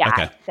 Yeah,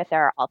 okay. That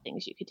there are all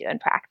things you could do in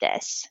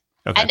practice.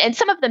 Okay. And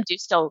some of them do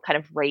still kind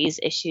of raise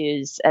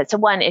issues. So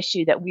one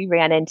issue that we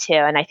ran into,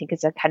 and I think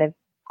is a kind of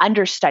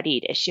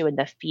understudied issue in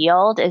the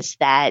field, is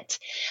that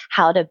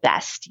how to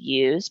best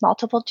use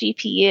multiple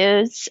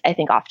GPUs. I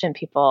think often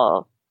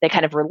they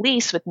kind of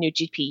release with new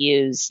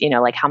GPUs,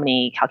 like how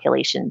many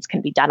calculations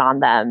can be done on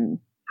them,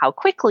 how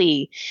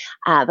quickly,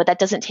 but that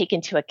doesn't take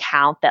into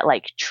account that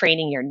like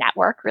training your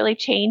network really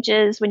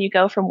changes when you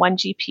go from one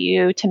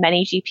GPU to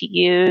many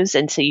GPUs,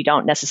 and so you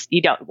don't get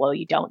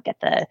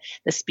the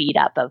speed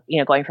up of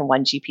going from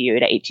one GPU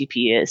to 8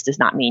 GPUs does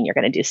not mean you're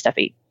going to do stuff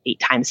eight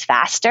times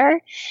faster.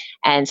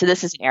 And so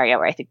this is an area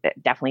where I think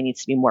that definitely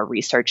needs to be more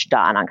research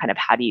done on kind of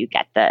how do you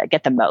get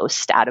the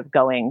most out of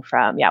going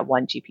from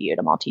one GPU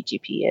to multi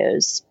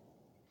GPUs.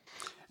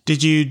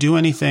 Did you do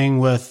anything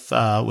with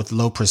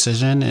low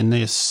precision in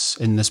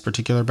this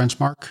particular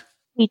benchmark?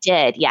 We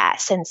did,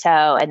 yes.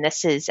 And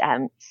this is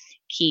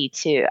key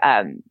to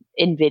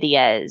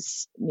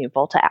NVIDIA's new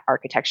Volta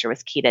architecture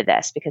was key to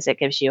this because it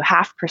gives you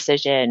half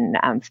precision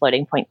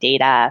floating point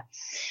data.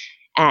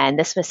 And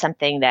this was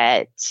something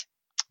that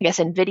I guess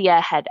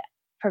NVIDIA had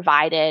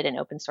provided an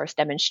open source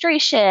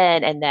demonstration.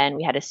 And then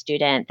we had a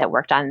student that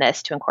worked on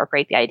this to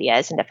incorporate the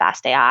ideas into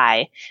FastAI.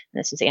 And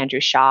this was Andrew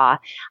Shaw.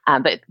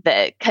 But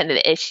the kind of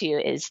the issue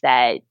is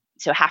that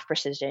so half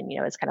precision,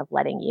 is kind of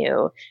letting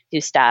you do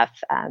stuff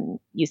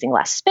using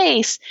less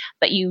space,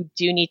 but you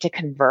do need to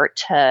convert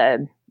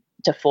to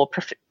full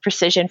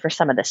precision for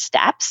some of the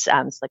steps.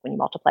 It's like when you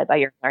multiply by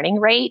your learning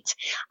rate.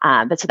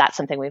 But so that's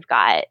something we've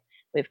got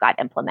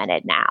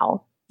implemented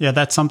now. Yeah,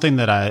 that's something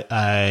that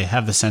I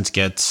have the sense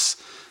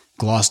gets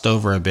glossed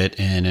over a bit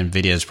in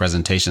NVIDIA's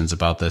presentations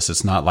about this.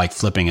 It's not like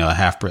flipping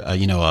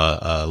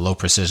a low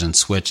precision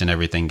switch and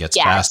everything gets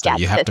faster.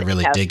 You have to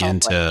really dig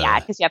into. Yeah,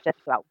 because you have to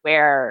think about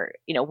where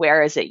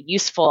is it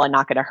useful and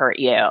not going to hurt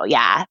you.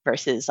 Yeah,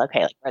 versus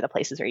where are the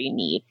places where you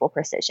need full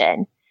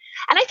precision.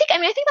 And I think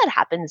that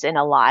happens in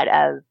a lot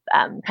of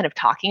kind of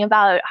talking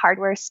about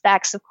hardware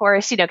specs, of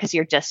course, because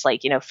you're just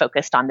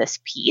focused on this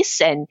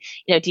piece, and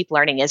deep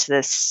learning is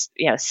this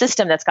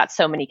system that's got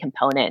so many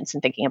components,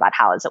 and thinking about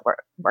how does it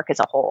work as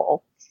a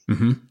whole.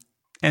 Mm-hmm.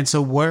 And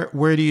so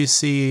where do you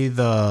see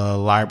the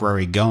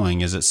library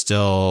going? Is it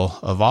still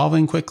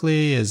evolving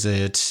quickly? Is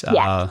it?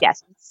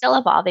 Yes, it's still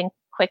evolving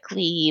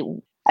quickly.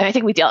 I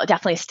think we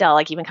definitely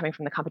still, even coming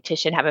from the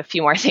competition, have a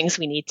few more things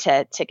we need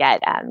to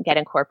get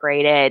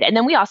incorporated. And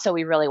then we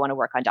really want to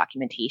work on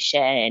documentation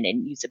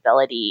and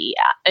usability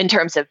in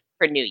terms of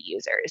for new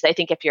users. I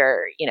think if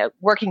you're,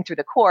 working through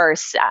the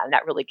course,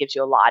 that really gives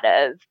you a lot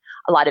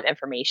of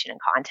information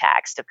and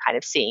context of kind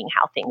of seeing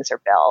how things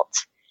are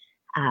built.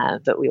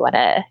 But we want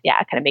to,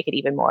 kind of make it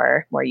even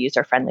more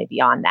user friendly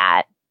beyond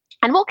that.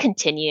 And we'll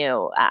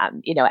continue,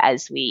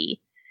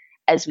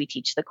 as we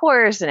teach the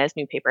course and as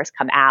new papers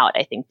come out,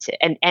 I think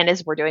and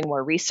as we're doing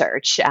more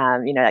research,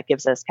 that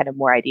gives us kind of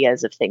more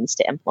ideas of things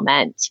to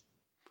implement.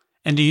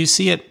 And do you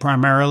see it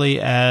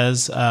primarily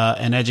as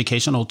an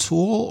educational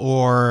tool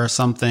or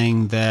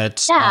something that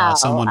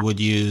someone would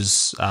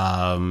use?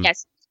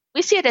 Yes,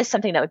 we see it as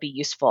something that would be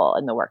useful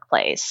in the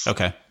workplace.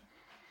 Okay.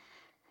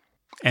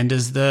 And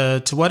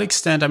to what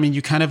extent,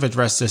 you kind of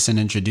addressed this in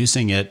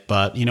introducing it,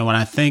 but, when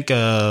I think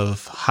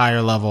of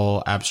higher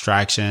level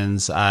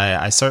abstractions,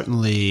 I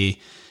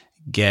certainly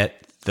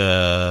get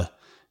the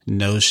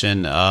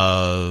notion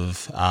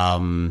of,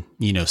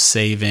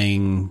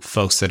 saving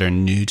folks that are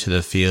new to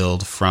the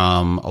field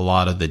from a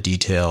lot of the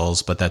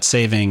details, but that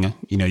saving,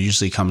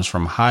 usually comes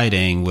from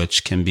hiding,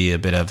 which can be a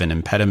bit of an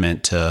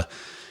impediment to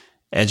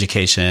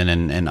education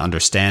and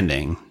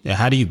understanding.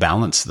 How do you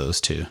balance those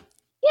two?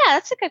 Yeah,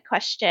 that's a good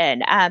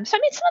question. So, some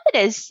of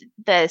it is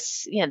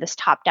this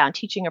top-down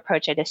teaching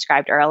approach I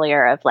described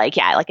earlier of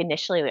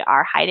initially we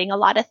are hiding a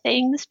lot of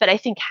things, but I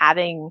think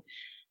having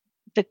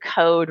the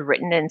code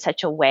written in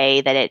such a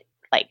way that it,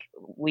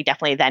 we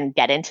definitely then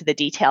get into the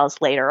details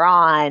later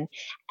on,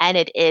 and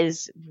it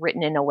is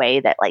written in a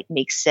way that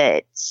makes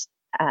it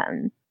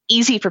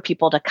easy for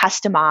people to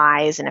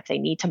customize, and if they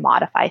need to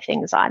modify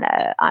things on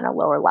a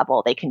lower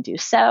level, they can do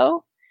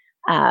so.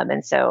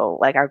 And so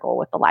our goal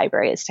with the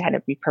library is to kind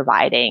of be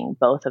providing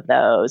both of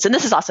those. And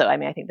this is also,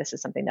 I think this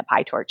is something that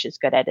PyTorch is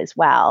good at as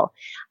well.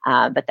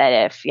 But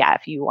that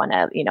if you want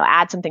to,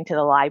 add something to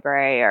the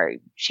library or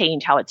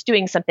change how it's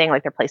doing something,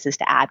 there are places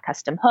to add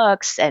custom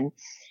hooks and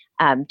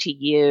to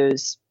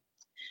use.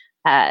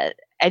 I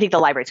think the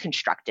library is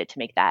constructed to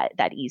make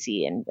that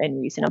easy and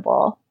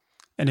reasonable.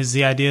 And is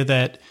the idea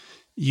that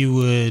you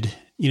would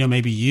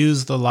maybe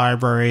use the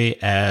library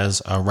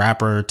as a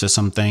wrapper to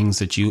some things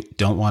that you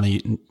don't want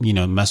to,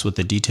 mess with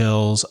the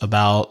details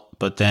about.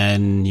 But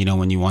then,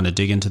 when you want to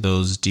dig into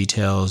those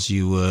details,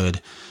 you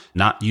would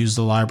not use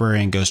the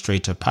library and go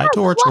straight to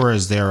PyTorch, or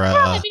is there a...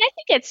 I think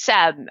it's,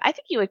 I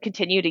think you would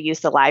continue to use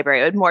the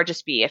library. It would more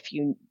just be if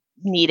you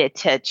needed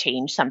to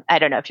change some, I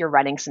don't know, if you're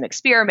running some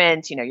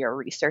experiments, you're a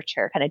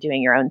researcher kind of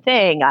doing your own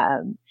thing.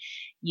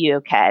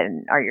 You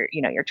can, or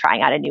you're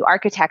trying out a new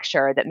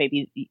architecture that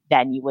maybe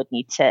then you would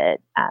need to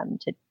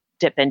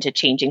dip into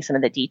changing some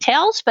of the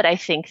details. But I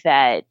think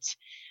that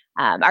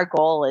our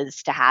goal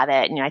is to have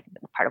it, and I think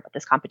part of what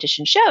this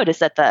competition showed is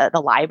that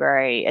the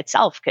library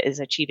itself is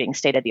achieving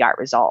state-of-the-art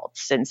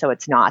results. And so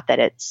it's not that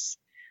it's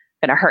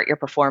going to hurt your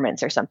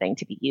performance or something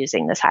to be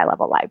using this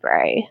high-level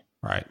library.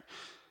 Right.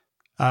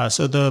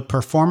 So the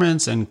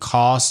performance and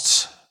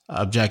cost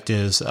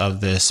objectives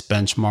of this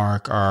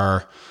benchmark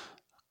are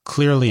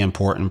clearly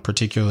important,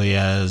 particularly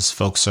as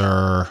folks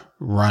are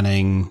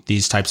running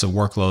these types of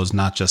workloads,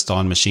 not just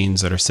on machines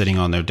that are sitting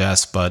on their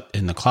desk, but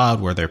in the cloud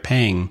where they're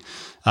paying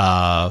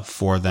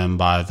for them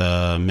by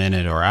the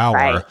minute or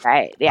hour.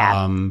 Right.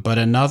 Yeah. But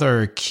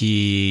another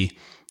key,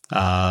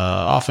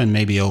 often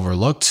maybe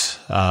overlooked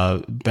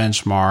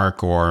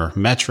benchmark or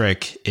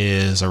metric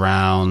is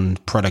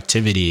around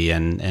productivity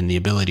and the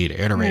ability to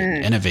iterate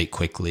and innovate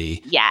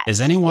quickly. Yeah.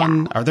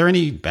 Are there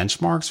any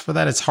benchmarks for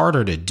that? It's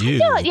harder to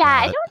do. I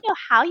don't know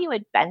how you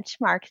would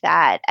benchmark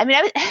that. I mean,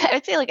 I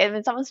would say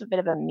it's almost a bit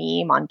of a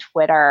meme on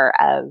Twitter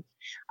of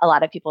a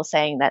lot of people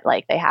saying that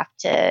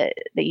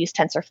they use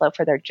TensorFlow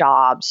for their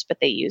jobs, but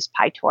they use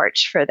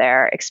PyTorch for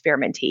their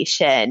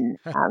experimentation.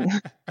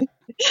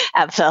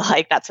 And so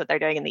that's what they're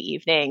doing in the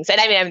evenings.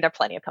 And I mean, there are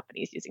plenty of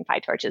companies using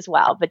PyTorch as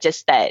well, but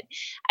just that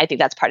I think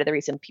that's part of the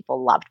reason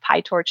people loved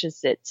PyTorch is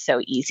it's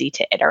so easy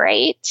to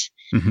iterate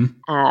and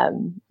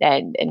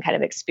kind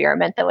of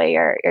experiment the way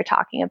you're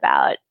talking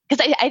about.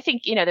 Because I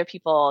think, there are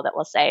people that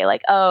will say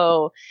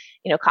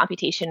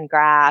computation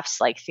graphs,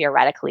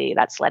 theoretically,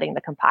 that's letting the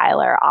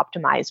compiler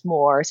optimize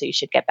more. So you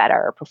should get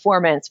better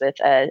performance with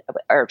a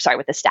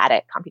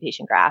static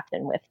computation graph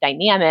than with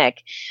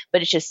dynamic.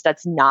 But it's just,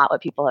 that's not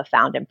what people have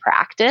found in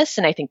practice.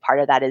 And I think part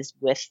of that is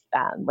with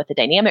the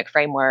dynamic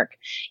framework,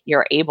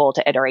 you're able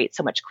to iterate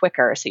so much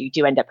quicker. So you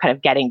do end up kind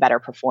of getting better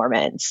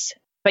performance.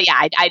 But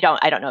yeah, I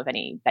don't know of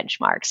any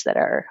benchmarks that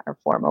are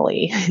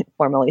formally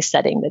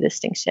setting the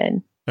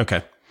distinction.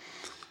 Okay.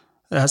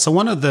 So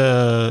one of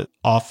the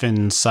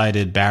often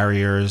cited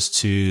barriers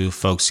to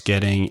folks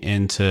getting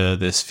into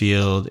this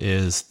field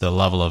is the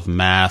level of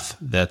math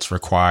that's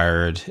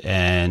required.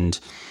 And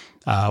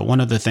one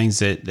of the things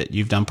that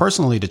you've done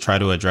personally to try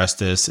to address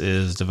this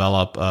is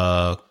develop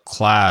a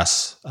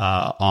class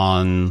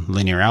on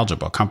linear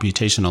algebra,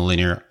 computational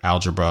linear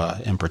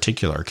algebra in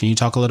particular. Can you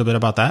talk a little bit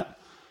about that?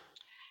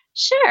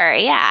 Sure.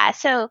 Yeah.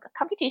 So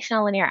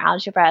computational linear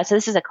algebra. So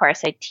this is a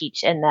course I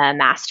teach in the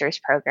master's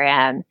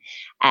program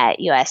at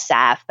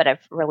USF, but I've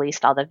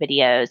released all the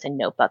videos and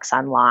notebooks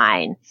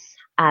online.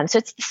 So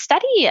it's the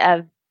study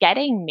of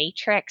getting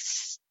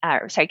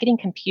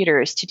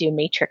computers to do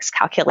matrix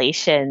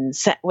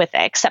calculations with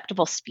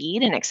acceptable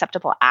speed and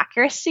acceptable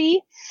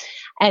accuracy.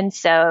 And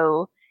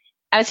so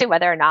I would say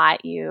whether or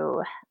not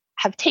you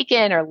have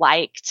taken or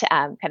liked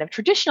kind of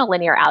traditional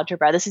linear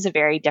algebra, this is a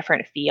very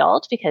different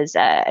field because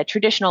a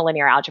traditional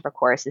linear algebra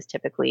course is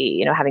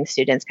typically, having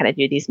students kind of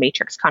do these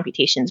matrix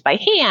computations by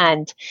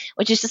hand,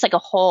 which is just a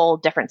whole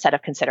different set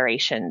of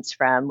considerations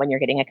from when you're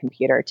getting a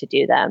computer to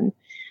do them.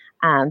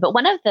 But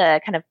one of the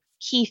kind of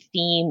key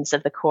themes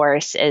of the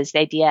course is the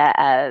idea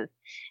of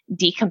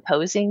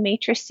decomposing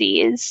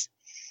matrices.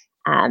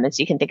 And so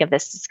you can think of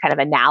this as kind of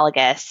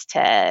analogous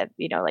to,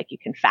 you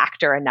can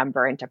factor a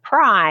number into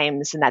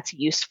primes, and that's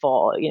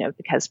useful,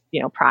 because,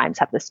 primes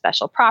have this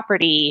special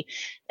property.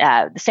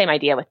 The same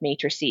idea with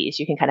matrices.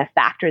 You can kind of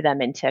factor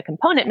them into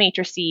component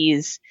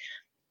matrices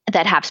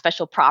that have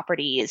special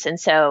properties. And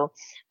so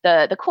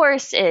the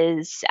course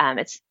is,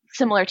 it's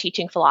similar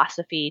teaching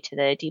philosophy to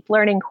the deep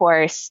learning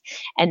course,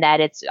 and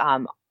that it's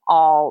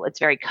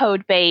very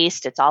code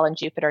based. It's all in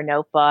Jupyter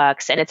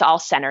notebooks, and it's all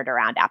centered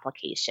around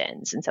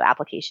applications. And so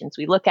applications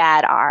we look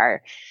at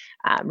are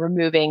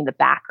removing the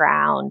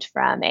background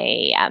from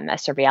a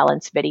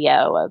surveillance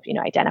video of,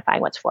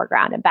 identifying what's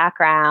foreground and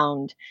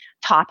background,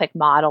 topic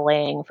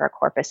modeling for a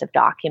corpus of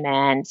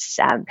documents,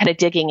 kind of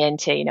digging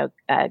into,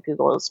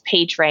 Google's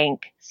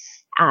PageRank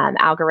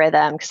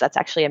algorithm, because that's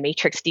actually a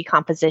matrix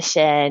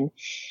decomposition.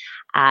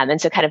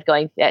 And so kind of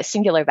going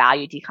singular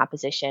value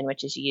decomposition,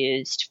 which is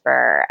used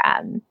for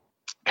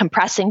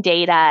compressing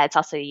data. It's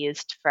also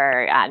used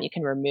for, you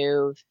can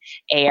remove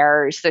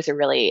errors. There's a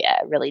really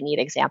neat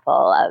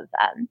example of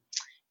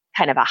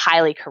kind of a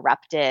highly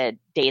corrupted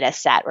data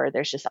set where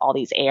there's just all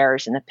these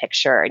errors in the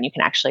picture, and you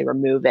can actually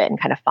remove it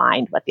and kind of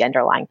find what the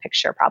underlying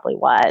picture probably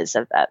was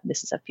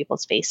this is of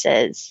people's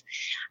faces.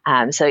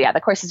 So yeah,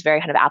 the course is very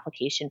kind of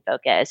application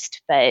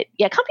focused, but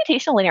yeah,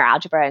 computational linear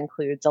algebra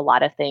includes a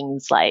lot of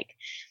things like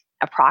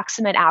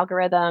approximate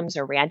algorithms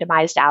or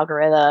randomized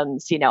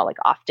algorithms.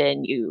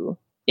 Often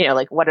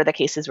what are the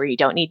cases where you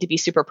don't need to be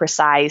super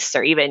precise,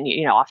 or even,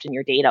 often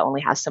your data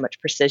only has so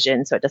much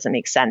precision, so it doesn't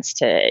make sense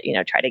to,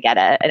 try to get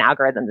an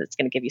algorithm that's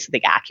going to give you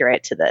something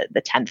accurate to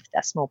the 10th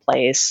decimal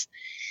place.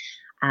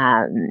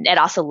 It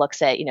also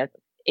looks at,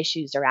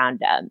 issues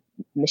around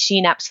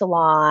machine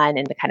epsilon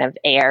and the kind of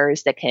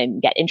errors that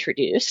can get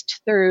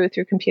introduced through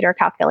computer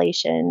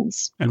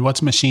calculations. And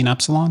what's machine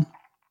epsilon?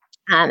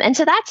 And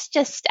so that's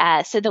just,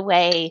 so the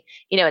way,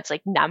 it's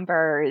like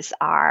numbers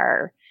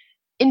are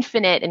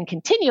infinite and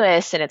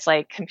continuous, and it's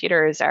like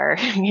computers are,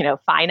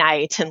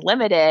 finite and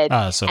limited.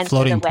 So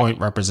floating point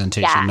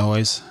representation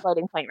noise.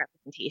 Floating point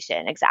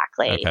representation,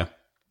 exactly. Okay.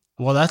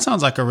 Well, that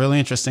sounds like a really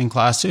interesting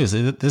class too.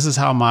 So this is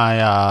how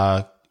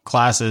my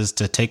classes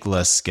to take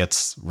lists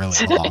gets really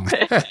long.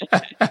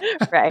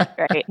 Right.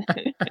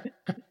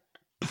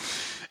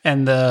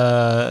 And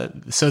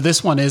so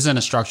this one isn't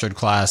a structured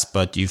class,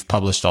 but you've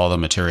published all the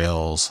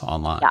materials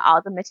online. Yeah,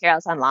 all the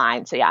materials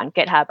online. So yeah, on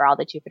GitHub are all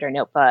the Jupyter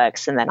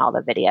notebooks, and then all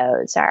the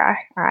videos are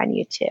on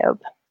YouTube.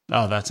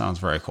 Oh, that sounds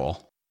very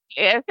cool.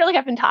 I feel like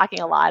I've been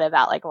talking a lot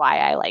about like why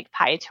I like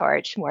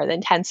PyTorch more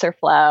than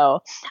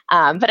TensorFlow.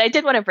 But I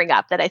did want to bring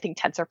up that I think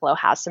TensorFlow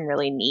has some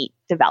really neat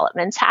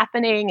developments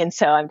happening. And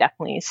so I'm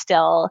definitely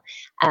still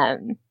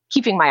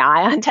keeping my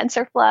eye on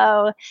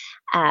TensorFlow.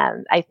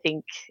 I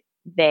think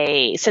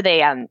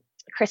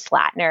Chris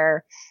Latner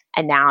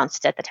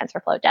announced at the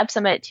TensorFlow Dev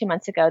Summit 2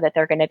 months ago that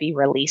they're going to be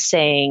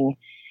releasing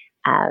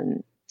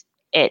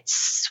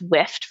it's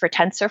Swift for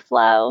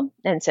TensorFlow.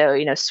 And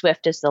so,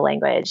 Swift is the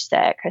language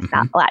that Chris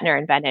Latner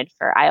invented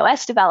for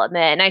iOS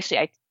development. And actually,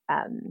 I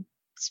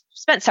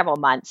spent several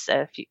months,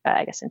 I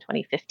guess in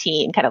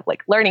 2015, kind of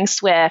like learning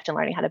Swift and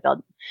learning how to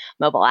build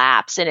mobile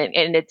apps.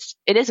 And it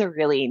is a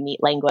really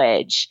neat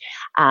language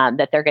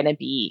that they're going to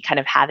be kind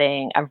of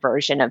having a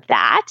version of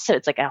that. So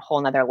it's like a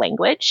whole nother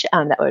language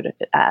that would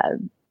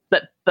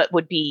but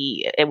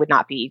it would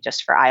not be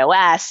just for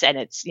iOS, and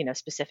it's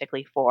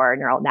specifically for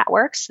neural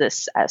networks.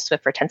 This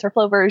Swift for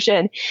TensorFlow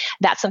version,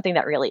 that's something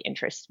that really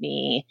interests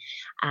me.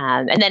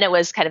 And then it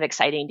was kind of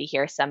exciting to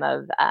hear some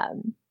of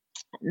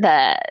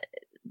the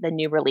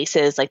new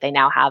releases. Like they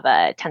now have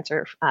a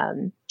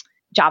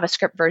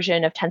JavaScript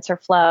version of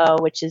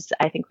TensorFlow, which is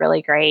I think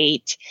really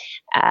great.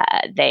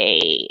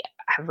 They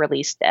have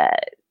released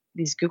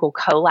these Google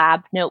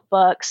Colab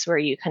notebooks where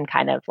you can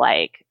kind of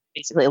like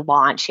basically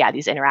launch,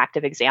 these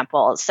interactive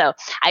examples. So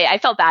I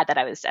felt bad that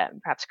I was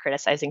perhaps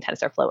criticizing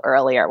TensorFlow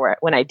earlier,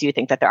 when I do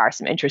think that there are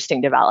some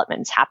interesting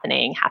developments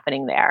happening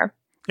there.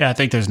 Yeah, I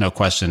think there's no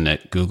question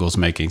that Google's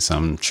making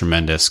some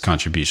tremendous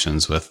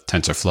contributions with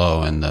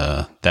TensorFlow and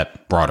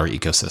that broader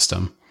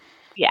ecosystem.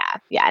 Yeah,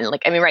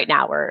 and right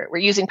now we're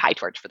using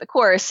PyTorch for the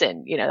course,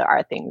 and there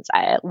are things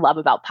I love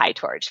about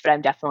PyTorch, but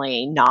I'm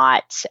definitely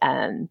not.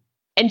 In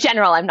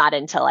general, I'm not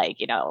into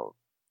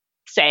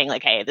saying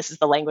like, hey, this is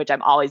the language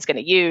I'm always going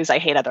to use. I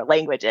hate other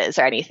languages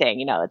or anything.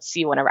 You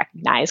want to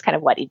recognize kind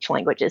of what each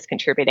language is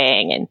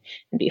contributing and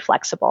be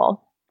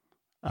flexible.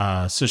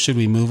 So should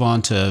we move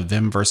on to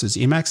Vim versus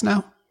Emacs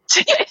now?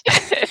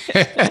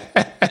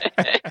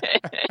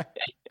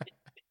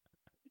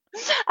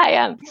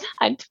 I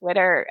on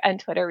Twitter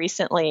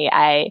recently,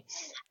 I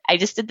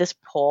just did this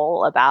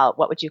poll about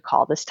what would you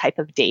call this type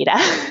of data.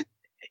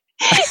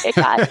 It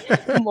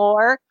got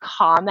more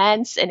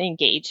comments and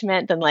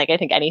engagement than I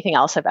think anything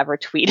else I've ever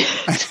tweeted.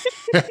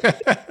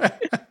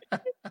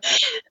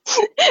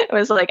 It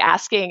was like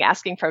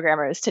asking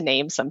programmers to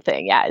name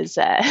something. Yeah,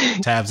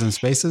 tabs and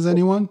spaces.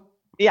 Anyone?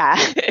 Yeah,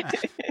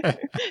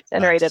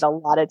 generated a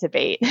lot of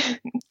debate.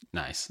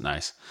 Nice.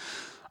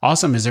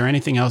 Awesome. Is there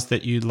anything else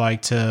that you'd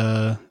like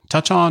to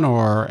touch on,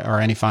 or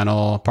any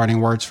final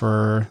parting words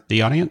for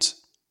the audience?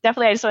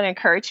 Definitely, I just want to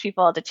encourage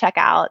people to check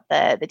out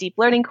the deep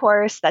learning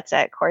course. That's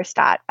at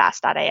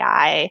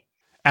course.fast.ai.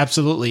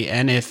 Absolutely.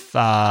 And if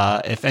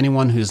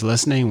anyone who's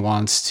listening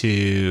wants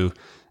to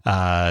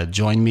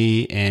join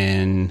me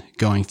in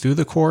going through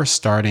the course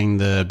starting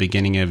the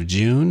beginning of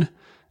June,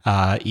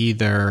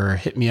 either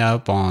hit me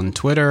up on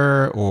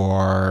Twitter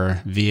or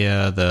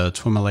via the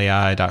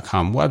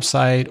twimlai.com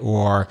website,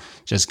 or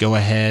just go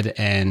ahead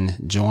and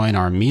join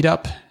our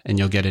meetup, and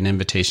you'll get an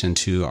invitation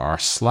to our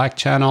Slack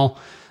channel.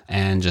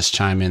 And just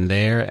chime in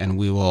there, and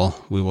we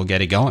will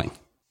get it going.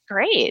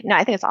 Great. No,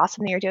 I think it's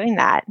awesome that you're doing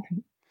that.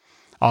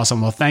 Awesome.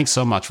 Well, thanks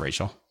so much,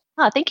 Rachel.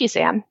 Oh, thank you,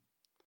 Sam.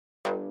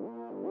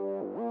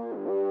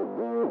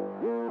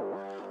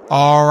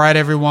 All right,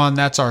 everyone.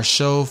 That's our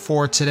show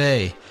for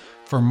today.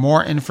 For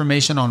more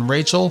information on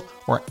Rachel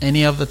or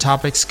any of the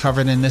topics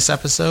covered in this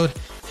episode,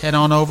 head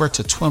on over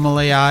to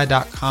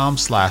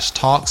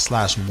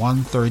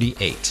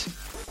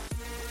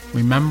twimlai.com/talk/138.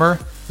 Remember,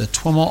 the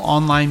TWIML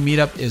online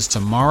meetup is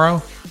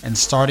tomorrow, and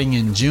starting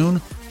in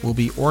June, we'll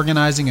be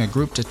organizing a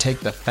group to take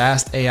the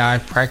Fast AI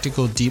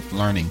Practical Deep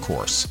Learning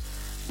course.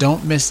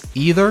 Don't miss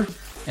either,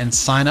 and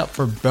sign up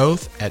for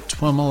both at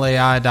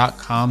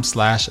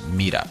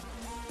twimlai.com/meetup.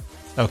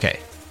 Okay,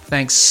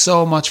 thanks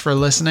so much for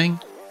listening,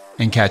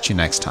 and catch you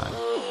next time.